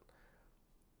president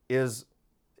it's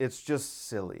just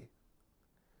silly.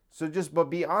 So but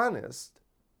be honest.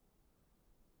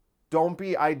 Don't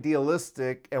be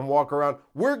idealistic and walk around,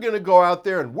 we're going to go out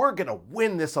there and we're going to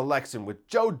win this election with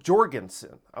Joe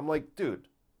Jorgensen. I'm like, dude,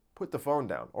 put the phone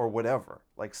down or whatever.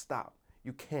 Like, stop.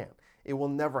 You can't. It will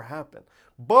never happen.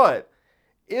 But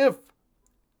if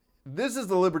this is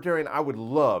the libertarian I would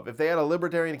love, if they had a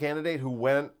libertarian candidate who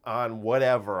went on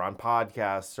whatever, on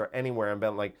podcasts or anywhere, and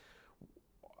been like,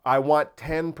 I want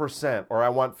 10% or I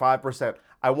want 5%.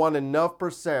 I want enough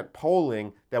percent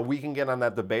polling that we can get on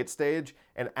that debate stage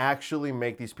and actually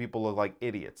make these people look like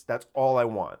idiots. That's all I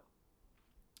want.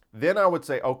 Then I would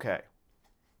say, okay,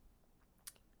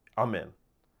 I'm in.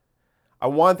 I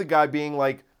want the guy being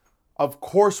like, of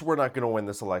course we're not going to win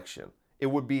this election. It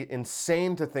would be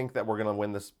insane to think that we're going to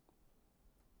win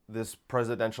this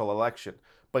presidential election.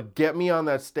 But get me on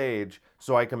that stage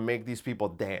so I can make these people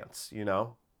dance, you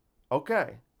know?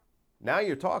 Okay. Now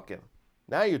you're talking.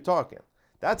 Now you're talking.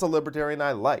 That's a libertarian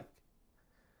I like.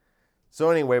 So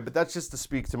anyway, but that's just to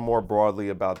speak to more broadly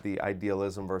about the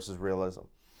idealism versus realism.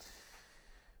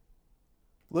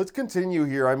 Let's continue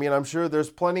here. I mean, I'm sure there's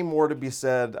plenty more to be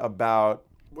said about,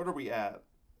 what are we at?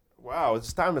 Wow,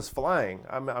 this time is flying.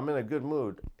 I'm in a good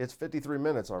mood. It's 53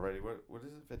 minutes already. What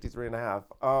is it? 53 and a half.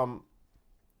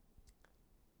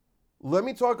 Let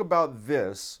me talk about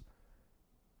this.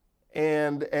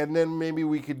 And then maybe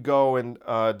we could go and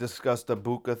discuss the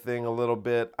buka thing a little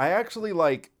bit. I actually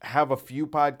have a few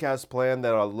podcasts planned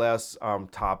that are less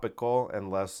topical and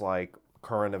less like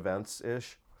current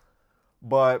events-ish.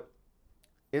 But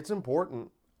it's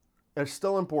important. It's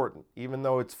still important, even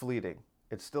though it's fleeting.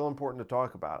 It's still important to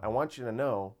talk about. I want you to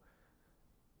know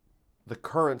the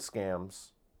current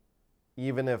scams,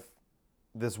 even if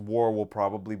this war will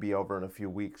probably be over in a few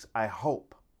weeks. I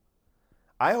hope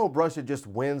Russia just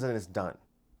wins and it's done.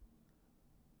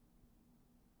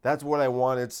 That's what I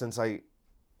wanted since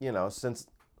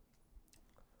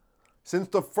since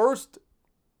the first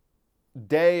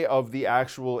day of the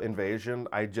actual invasion.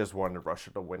 I just wanted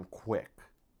Russia to win quick.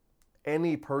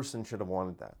 Any person should have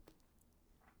wanted that.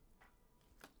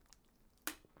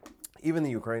 Even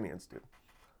the Ukrainians do.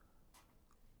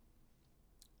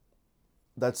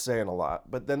 That's saying a lot.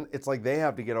 But then it's like they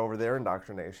have to get over their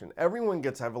indoctrination. Everyone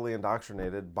gets heavily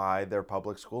indoctrinated by their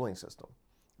public schooling system.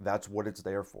 That's what it's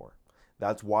there for.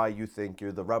 That's why you think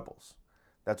you're the rebels.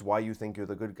 That's why you think you're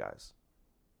the good guys.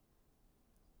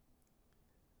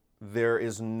 There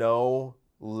is no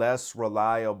less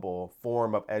reliable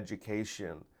form of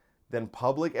education than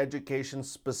public education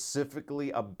specifically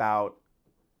about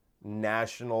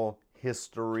national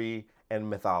history and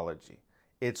mythology.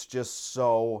 It's just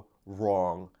so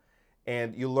wrong.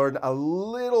 And you learn a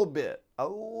little bit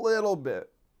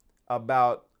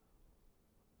about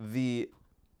the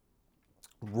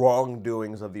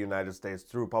wrongdoings of the United States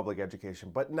through public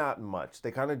education, but not much.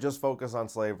 They kind of just focus on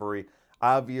slavery.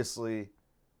 Obviously,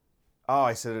 oh,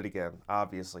 I said it again.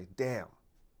 Obviously, damn.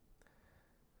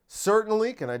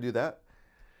 Certainly, can I do that?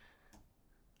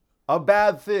 A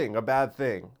bad thing.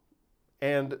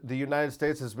 And the United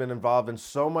States has been involved in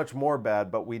so much more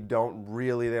bad, but they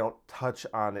don't touch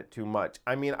on it too much.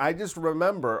 I mean, I just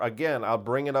remember, again, I'll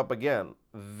bring it up again.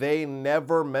 They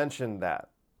never mentioned that.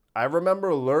 I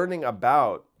remember learning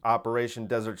about Operation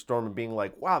Desert Storm and being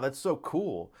like, wow, that's so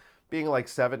cool. Being like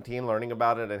 17, learning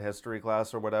about it in history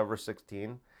class or whatever,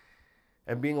 16.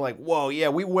 And being like, whoa, yeah,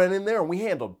 we went in there and we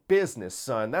handled business,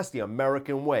 son. That's the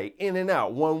American way. In and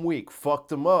out, 1 week, fucked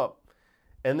them up.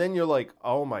 And then you're like,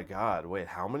 oh my God, wait,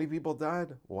 how many people died?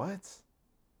 What?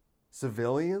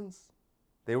 Civilians?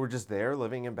 They were just there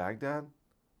living in Baghdad?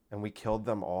 And we killed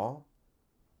them all?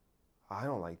 I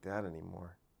don't like that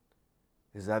anymore.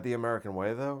 Is that the American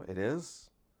way, though? It is?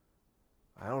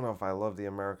 I don't know if I love the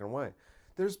American way.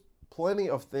 There's plenty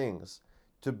of things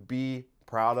to be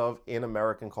proud of in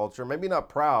American culture. Maybe not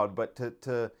proud, but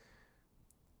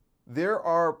there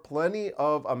are plenty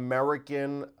of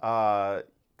American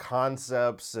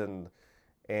concepts and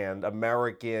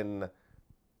American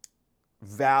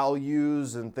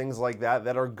values and things like that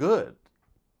that are good.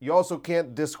 You also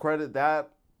can't discredit that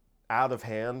out of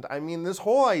hand. I mean, this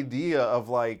whole idea of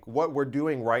like what we're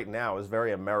doing right now is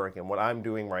very American, what I'm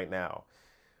doing right now.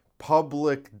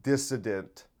 Public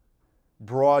dissident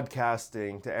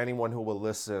broadcasting to anyone who will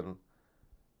listen,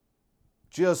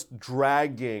 just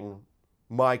dragging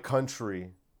my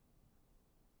country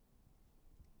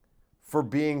for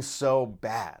being so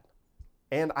bad.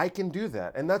 And I can do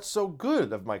that. And that's so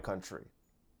good of my country.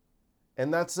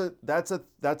 And that's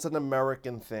an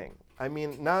American thing. I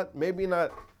mean, maybe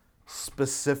not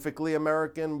specifically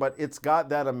American, but it's got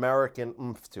that American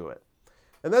oomph to it.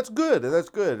 And that's good.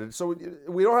 And so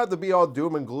we don't have to be all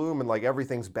doom and gloom and like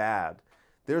everything's bad.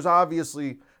 There's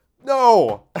obviously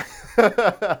no.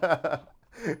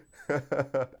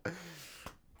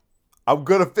 I'm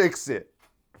gonna fix it.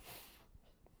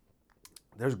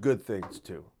 There's good things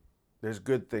too.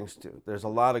 There's a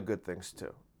lot of good things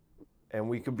too. And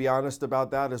we could be honest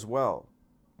about that as well.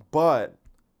 But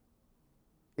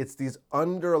it's these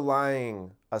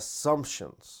underlying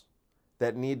assumptions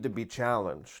that need to be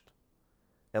challenged.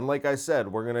 And like I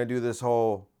said, we're going to do this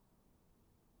whole,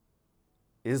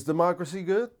 is democracy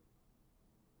good?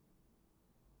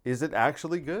 Is it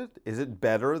actually good? Is it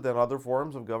better than other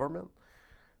forms of government?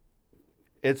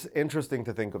 It's interesting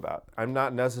to think about. I'm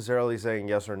not necessarily saying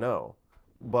yes or no,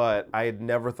 but I had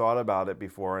never thought about it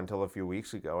before until a few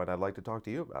weeks ago, and I'd like to talk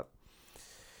to you about it.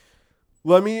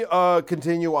 Let me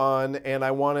continue on, and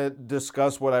I want to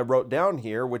discuss what I wrote down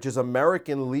here, which is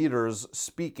American leaders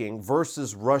speaking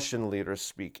versus Russian leaders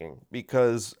speaking.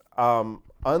 Because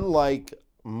unlike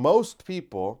most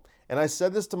people, and I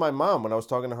said this to my mom when I was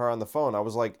talking to her on the phone, I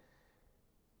was like,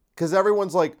 because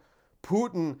everyone's like,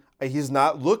 Putin, he's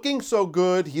not looking so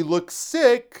good. He looks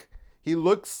sick.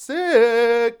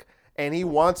 And he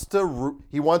wants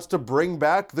to bring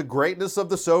back the greatness of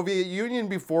the Soviet Union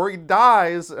before he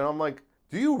dies. And I'm like,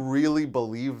 do you really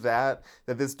believe that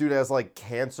this dude has like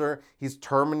cancer? He's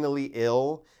terminally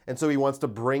ill. And so he wants to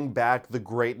bring back the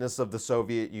greatness of the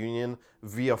Soviet Union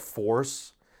via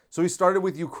force. So he started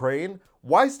with Ukraine.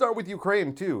 Why start with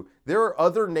Ukraine too? There are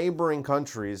other neighboring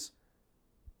countries.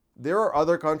 There are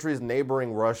other countries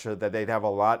neighboring Russia that they'd have a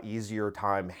lot easier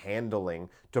time handling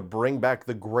to bring back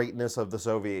the greatness of the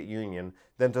Soviet Union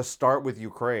than to start with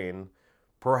Ukraine.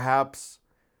 Perhaps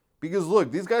because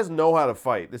look, these guys know how to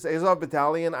fight. This Azov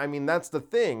battalion, I mean, that's the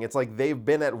thing. It's like they've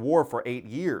been at war for 8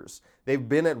 years. They've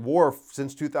been at war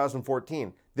since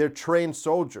 2014. They're trained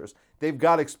soldiers. They've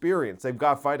got experience. They've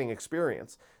got fighting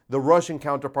experience. The Russian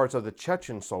counterparts are the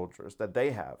Chechen soldiers that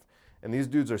they have. And these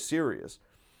dudes are serious.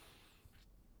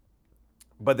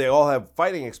 But they all have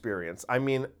fighting experience. I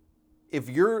mean, if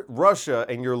you're Russia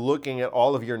and you're looking at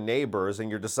all of your neighbors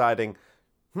and you're deciding,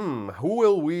 who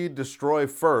will we destroy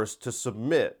first to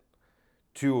submit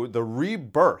to the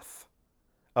rebirth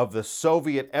of the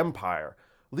Soviet Empire.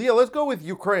 Leah, let's go with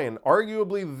Ukraine,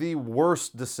 arguably the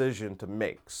worst decision to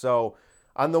make. So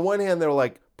on the one hand, they're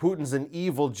like, Putin's an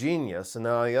evil genius. And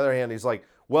then on the other hand, he's like,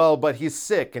 well, but he's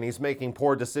sick and he's making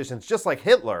poor decisions, just like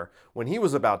Hitler when he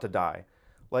was about to die.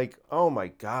 Like, oh my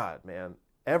God, man.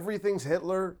 Everything's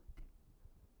Hitler?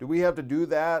 Do we have to do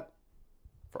that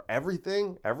for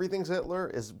everything? Everything's Hitler?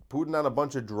 Is Putin on a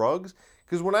bunch of drugs?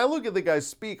 Because when I look at the guy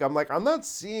speak, I'm like, I'm not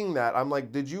seeing that. I'm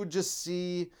like, did you just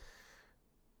see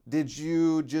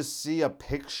a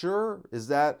picture? Is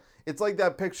that, it's like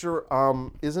that picture,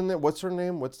 isn't it, what's her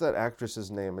name? What's that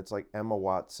actress's name? It's like Emma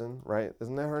Watson, right?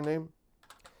 Isn't that her name?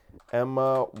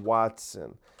 Emma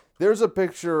Watson. There's a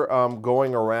picture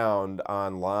going around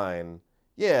online.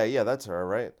 Yeah, that's her,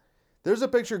 right? There's a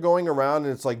picture going around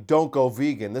and it's like, don't go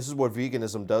vegan. This is what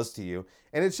veganism does to you.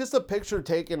 And it's just a picture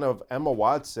taken of Emma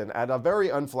Watson at a very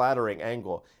unflattering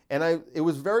angle. And it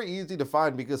was very easy to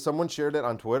find because someone shared it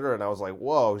on Twitter and I was like,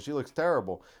 whoa, she looks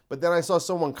terrible. But then I saw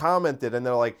someone commented and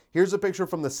they're like, here's a picture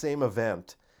from the same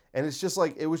event. And it's just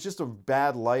like, it was just a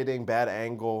bad lighting, bad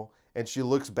angle, and she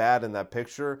looks bad in that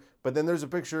picture. But then there's a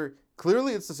picture,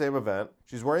 clearly it's the same event,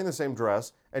 she's wearing the same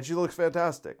dress, and she looks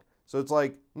fantastic. So it's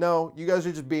like, no, you guys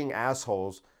are just being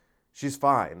assholes. She's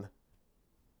fine.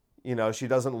 You know, she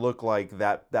doesn't look like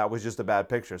that was just a bad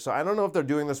picture. So I don't know if they're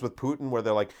doing this with Putin where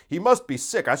they're like, he must be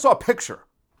sick. I saw a picture.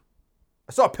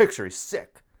 He's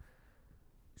sick.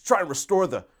 He's trying to restore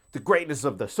the greatness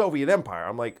of the Soviet Empire.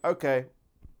 I'm like, okay.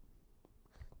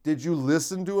 Did you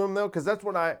listen to him though? Because that's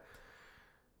what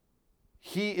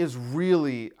he is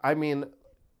really, I mean,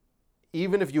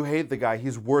 even if you hate the guy,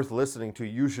 he's worth listening to.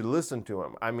 You should listen to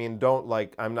him. I mean,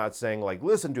 I'm not saying like,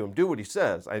 listen to him, do what he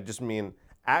says. I just mean,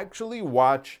 actually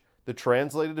watch the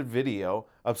translated video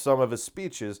of some of his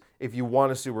speeches if you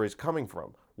want to see where he's coming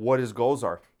from, what his goals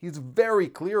are. He's very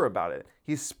clear about it.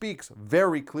 He speaks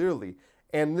very clearly.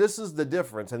 And this is the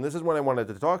difference. And this is what I wanted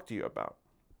to talk to you about.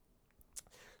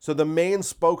 So the main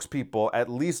spokespeople, at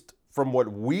least from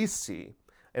what we see,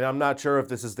 and I'm not sure if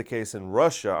this is the case in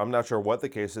Russia. I'm not sure what the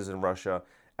case is in Russia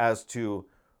as to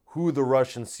who the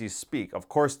Russians see speak. Of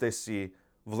course, they see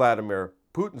Vladimir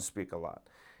Putin speak a lot.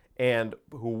 And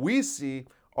who we see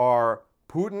are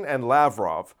Putin and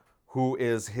Lavrov, who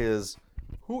is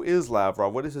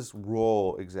Lavrov? What is his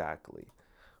role exactly?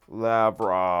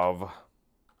 Lavrov.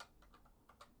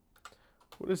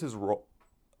 What is his role?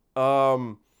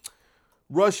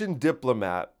 Russian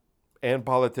diplomat and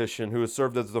politician who has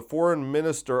served as the foreign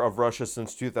minister of Russia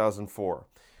since 2004.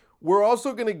 We're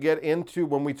also going to get into,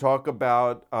 when we talk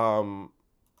about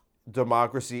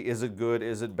democracy, is it good,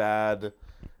 is it bad?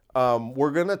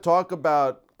 We're going to talk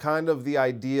about kind of the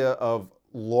idea of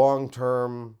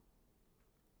long-term.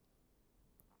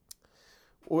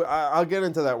 I'll get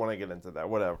into that when I get into that,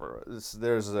 whatever.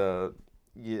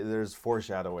 There's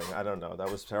foreshadowing. I don't know. That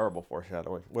was terrible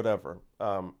foreshadowing. Whatever.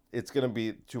 It's going to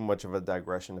be too much of a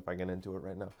digression if I get into it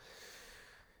right now.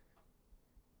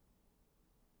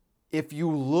 If you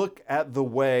look at the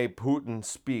way Putin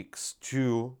speaks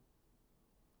to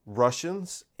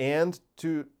Russians and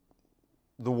to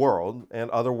the world and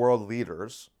other world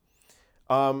leaders,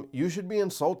 you should be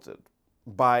insulted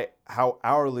by how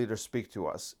our leaders speak to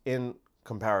us in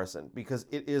comparison, because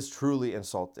it is truly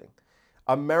insulting.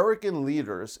 American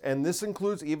leaders, and this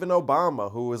includes even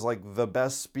Obama, who was like the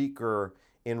best speaker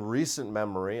in recent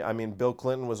memory. I mean, Bill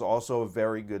Clinton was also a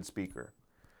very good speaker.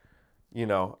 You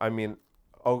know, I mean,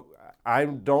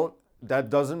 that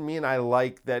doesn't mean I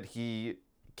like that he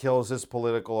kills his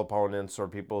political opponents or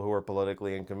people who are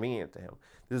politically inconvenient to him.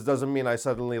 This doesn't mean I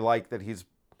suddenly like that he's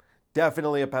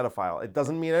definitely a pedophile. It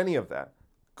doesn't mean any of that.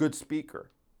 Good speaker.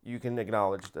 You can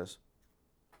acknowledge this.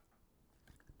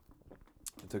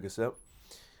 I took a sip.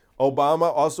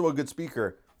 Obama, also a good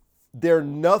speaker. They've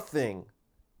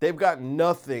got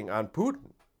nothing on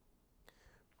Putin.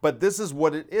 But this is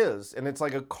what it is. And it's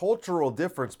like a cultural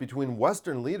difference between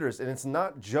Western leaders, and it's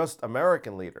not just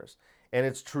American leaders. And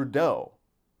it's Trudeau.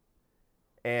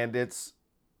 And it's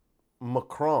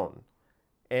Macron.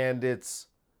 And it's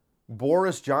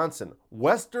Boris Johnson.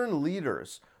 Western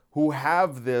leaders who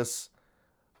have this,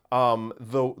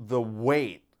 the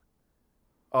weight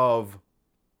of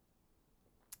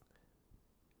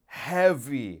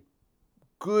heavy,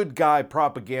 good guy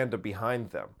propaganda behind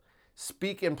them,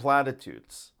 speak in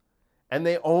platitudes. And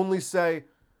they only say,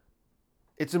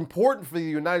 it's important for the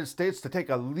United States to take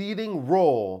a leading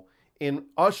role in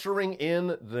ushering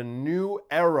in the new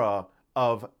era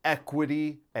of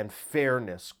equity and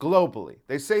fairness globally.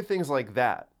 They say things like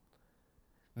that.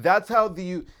 That's how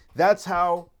the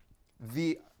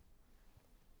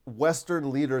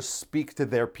Western leaders speak to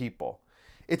their people.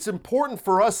 It's important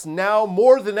for us now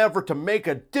more than ever to make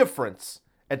a difference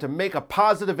and to make a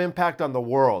positive impact on the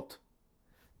world.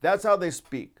 That's how they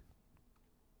speak.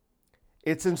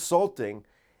 It's insulting.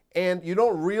 And you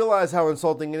don't realize how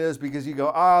insulting it is because you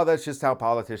go, oh, that's just how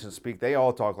politicians speak. They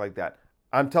all talk like that.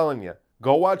 I'm telling you,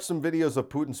 go watch some videos of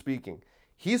Putin speaking.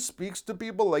 He speaks to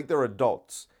people like they're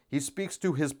adults. He speaks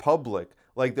to his public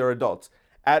like they're adults.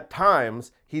 At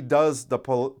times, he does the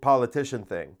politician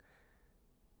thing.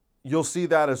 You'll see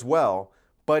that as well.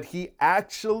 But he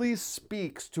actually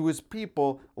speaks to his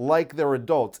people like they're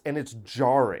adults, and it's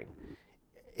jarring.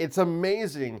 It's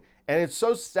amazing, and it's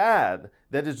so sad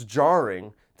that it's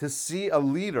jarring to see a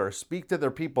leader speak to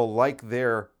their people like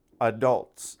they're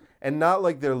adults and not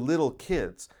like they're little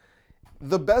kids.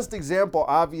 The best example,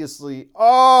 obviously,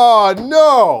 oh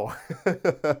no!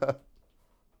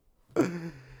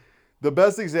 The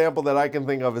best example that I can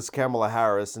think of is Kamala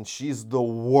Harris, and she's the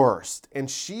worst.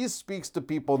 And she speaks to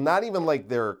people not even like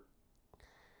they're,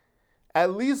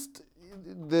 at least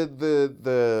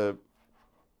the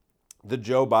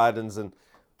Joe Bidens, and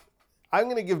I'm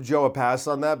going to give Joe a pass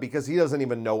on that because he doesn't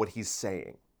even know what he's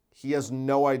saying. He has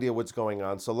no idea what's going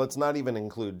on, so let's not even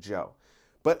include Joe.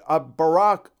 But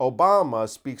Barack Obama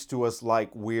speaks to us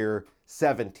like we're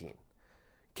 17.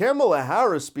 Kamala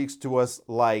Harris speaks to us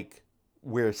like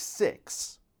we're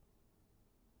 6.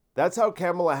 That's how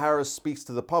Kamala Harris speaks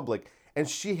to the public, and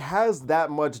she has that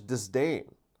much disdain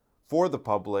for the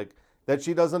public that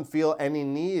she doesn't feel any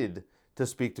need to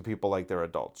speak to people like they're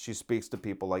adults. She speaks to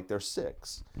people like they're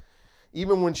 6.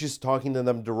 Even when she's talking to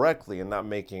them directly and not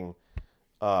making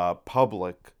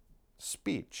public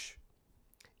speech.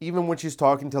 Even when she's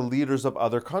talking to leaders of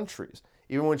other countries.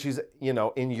 Even when she's,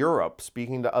 in Europe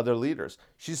speaking to other leaders.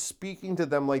 She's speaking to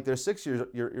them like they're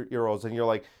 6-year-olds. And you're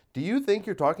like, do you think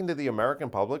you're talking to the American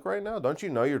public right now? Don't you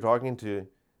know you're talking to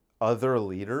other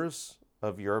leaders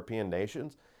of European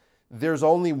nations? There's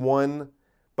only one,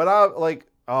 but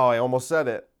I almost said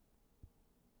it.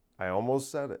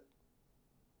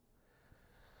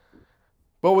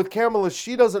 But with Kamala,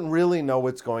 she doesn't really know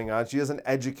what's going on. She doesn't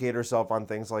educate herself on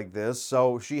things like this.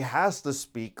 So she has to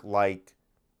speak like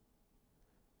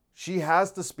she's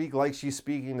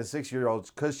speaking to 6-year-olds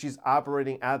because she's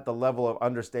operating at the level of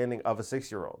understanding of a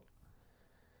 6-year-old.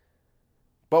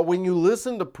 But when you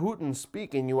listen to Putin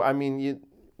speak, and when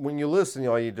you listen,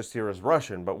 all you just hear is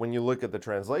Russian. But when you look at the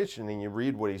translation and you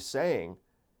read what he's saying,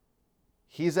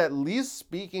 he's at least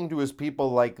speaking to his people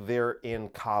like they're in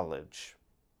college.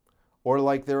 Or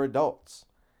like they're adults.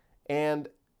 And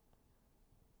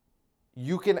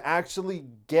you can actually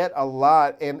get a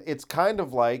lot. And it's kind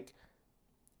of like,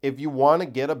 if you want to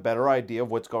get a better idea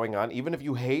of what's going on, even if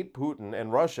you hate Putin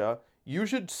and Russia, you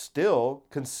should still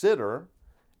consider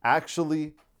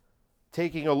actually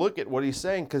taking a look at what he's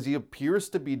saying, because he appears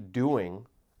to be doing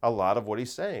a lot of what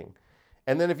he's saying.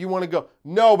 And then if you want to go,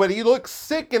 no, but he looks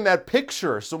sick in that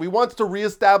picture, so he wants to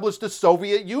reestablish the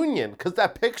Soviet Union, because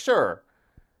that picture...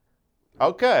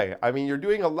 Okay, you're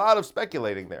doing a lot of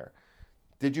speculating there.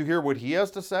 Did you hear what he has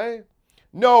to say?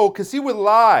 No, because he would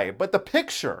lie, but the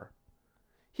picture.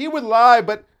 He would lie,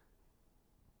 but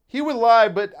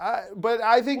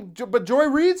I think, but Joy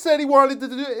Reid said he wanted to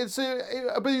do it.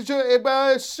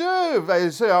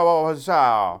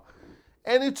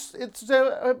 And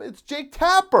it's Jake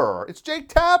Tapper. It's Jake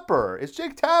Tapper.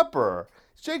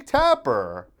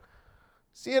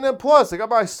 CNN Plus, I got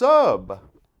my sub.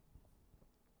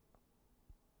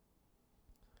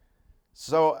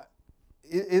 So,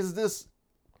 is this...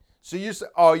 So you say,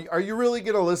 are you really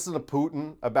going to listen to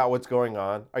Putin about what's going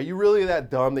on? Are you really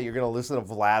that dumb that you're going to listen to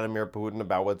Vladimir Putin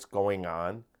about what's going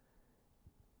on?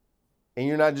 And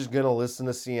you're not just going to listen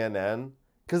to CNN?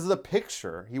 Because of the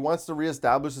picture. He wants to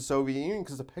reestablish the Soviet Union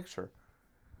because of the picture.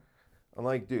 I'm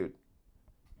like, dude,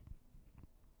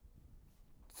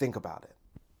 think about it.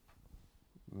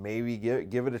 Maybe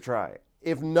give it a try.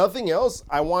 If nothing else,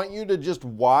 I want you to just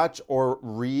watch or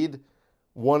read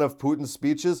one of Putin's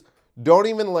speeches. Don't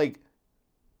even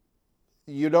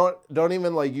you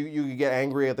get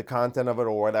angry at the content of it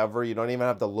or whatever. You don't even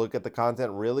have to look at the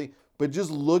content really, but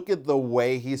just look at the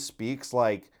way he speaks.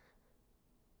 Like,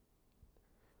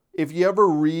 if you ever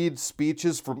read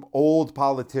speeches from old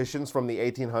politicians from the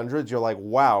 1800s, you're like,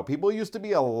 wow, people used to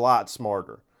be a lot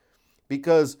smarter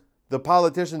because the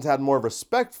politicians had more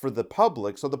respect for the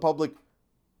public. So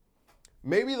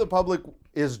maybe the public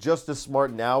is just as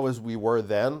smart now as we were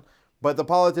then, but the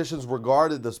politicians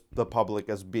regarded the public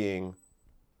as being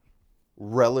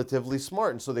relatively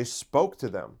smart. And so they spoke to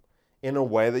them in a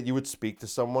way that you would speak to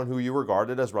someone who you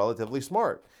regarded as relatively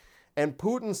smart. And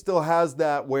Putin still has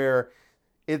that, where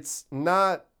it's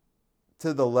not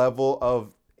to the level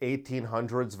of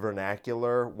 1800s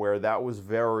vernacular where that was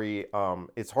very,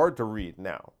 it's hard to read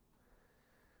now.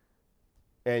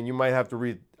 And you might have to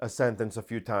read a sentence a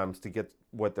few times to get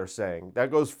what they're saying.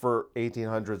 That goes for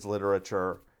 1800s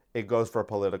literature. It goes for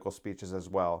political speeches as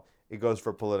well. It goes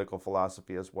for political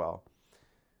philosophy as well.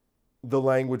 The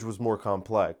language was more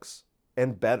complex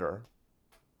and better.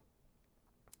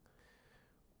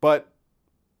 But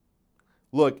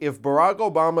look, if Barack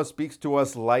Obama speaks to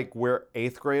us like we're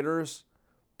eighth graders,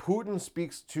 Putin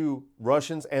speaks to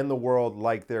Russians and the world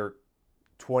like they're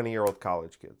 20-year-old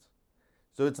college kids.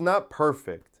 So it's not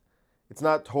perfect. It's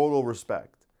not total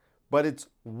respect. But it's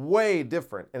way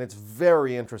different and it's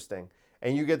very interesting.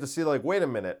 And you get to see, like, wait a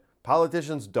minute,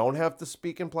 politicians don't have to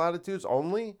speak in platitudes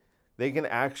only. They can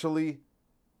actually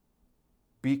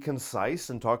be concise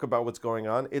and talk about what's going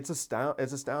on. It's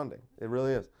astounding. It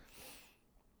really is.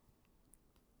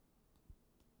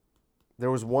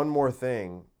 There was one more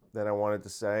thing that I wanted to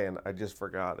say, and I just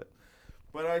forgot it.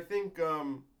 But I think,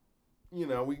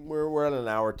 we're at an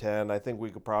hour 10. I think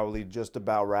we could probably just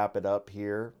about wrap it up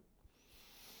here.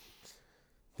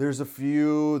 There's a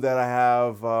few that I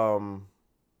have.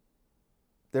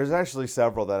 There's actually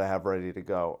several that I have ready to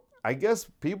go. I guess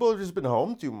people have just been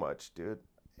home too much, dude.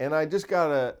 And I should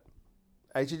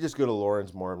just go to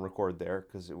Lawrence more and record there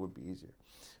because it would be easier.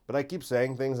 But I keep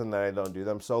saying things and then I don't do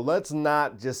them. So let's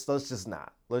just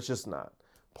not.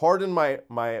 Pardon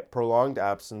my prolonged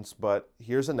absence, but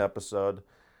here's an episode.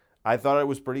 I thought it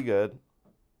was pretty good.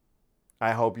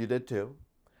 I hope you did too.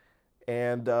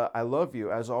 And I love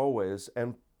you as always.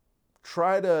 And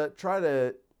try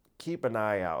to keep an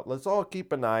eye out. Let's all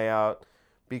keep an eye out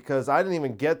because I didn't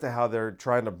even get to how they're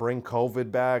trying to bring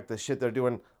COVID back. The shit they're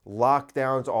doing,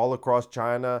 lockdowns all across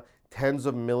China, tens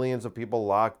of millions of people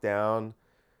locked down,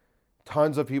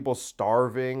 tons of people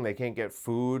starving. They can't get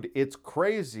food. It's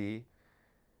crazy.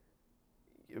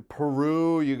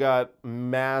 Peru, you got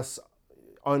mass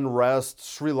unrest.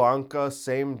 Sri Lanka,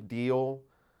 same deal.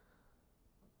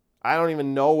 I don't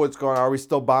even know what's going on. Are we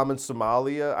still bombing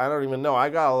Somalia? I don't even know.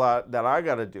 I got a lot that I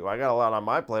got to do. I got a lot on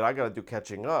my plate. I got to do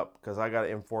catching up because I got to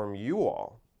inform you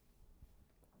all.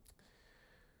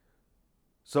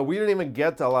 So we didn't even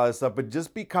get to a lot of stuff, but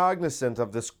just be cognizant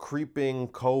of this creeping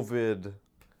COVID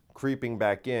creeping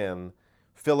back in.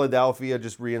 Philadelphia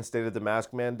just reinstated the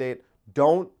mask mandate.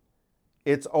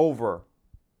 It's over.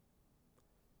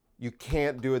 You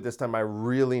can't do it this time. I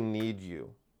really need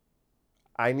you.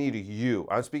 I need you.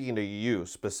 I'm speaking to you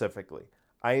specifically.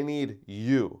 I need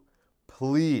you.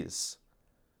 Please.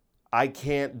 I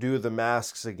can't do the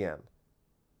masks again.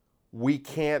 We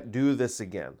can't do this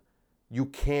again. You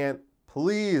can't.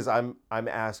 Please, I'm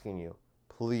asking you.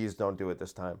 Please don't do it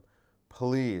this time.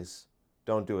 Please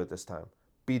don't do it this time.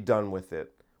 Be done with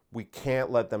it. We can't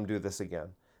let them do this again.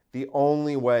 The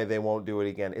only way they won't do it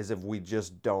again is if we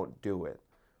just don't do it.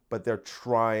 But they're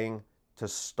trying to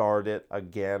start it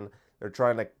again. They're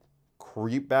trying to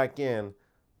creep back in.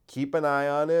 Keep an eye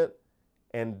on it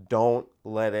and don't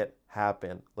let it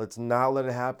happen. Let's not let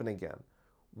it happen again.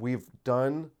 We've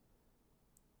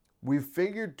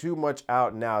figured too much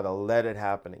out now to let it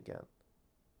happen again.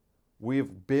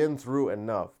 We've been through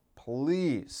enough.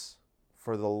 Please,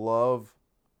 for the love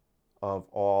of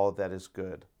all that is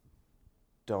good,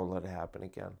 don't let it happen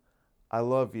again. I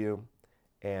love you,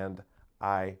 and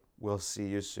I will see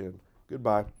you soon.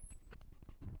 Goodbye.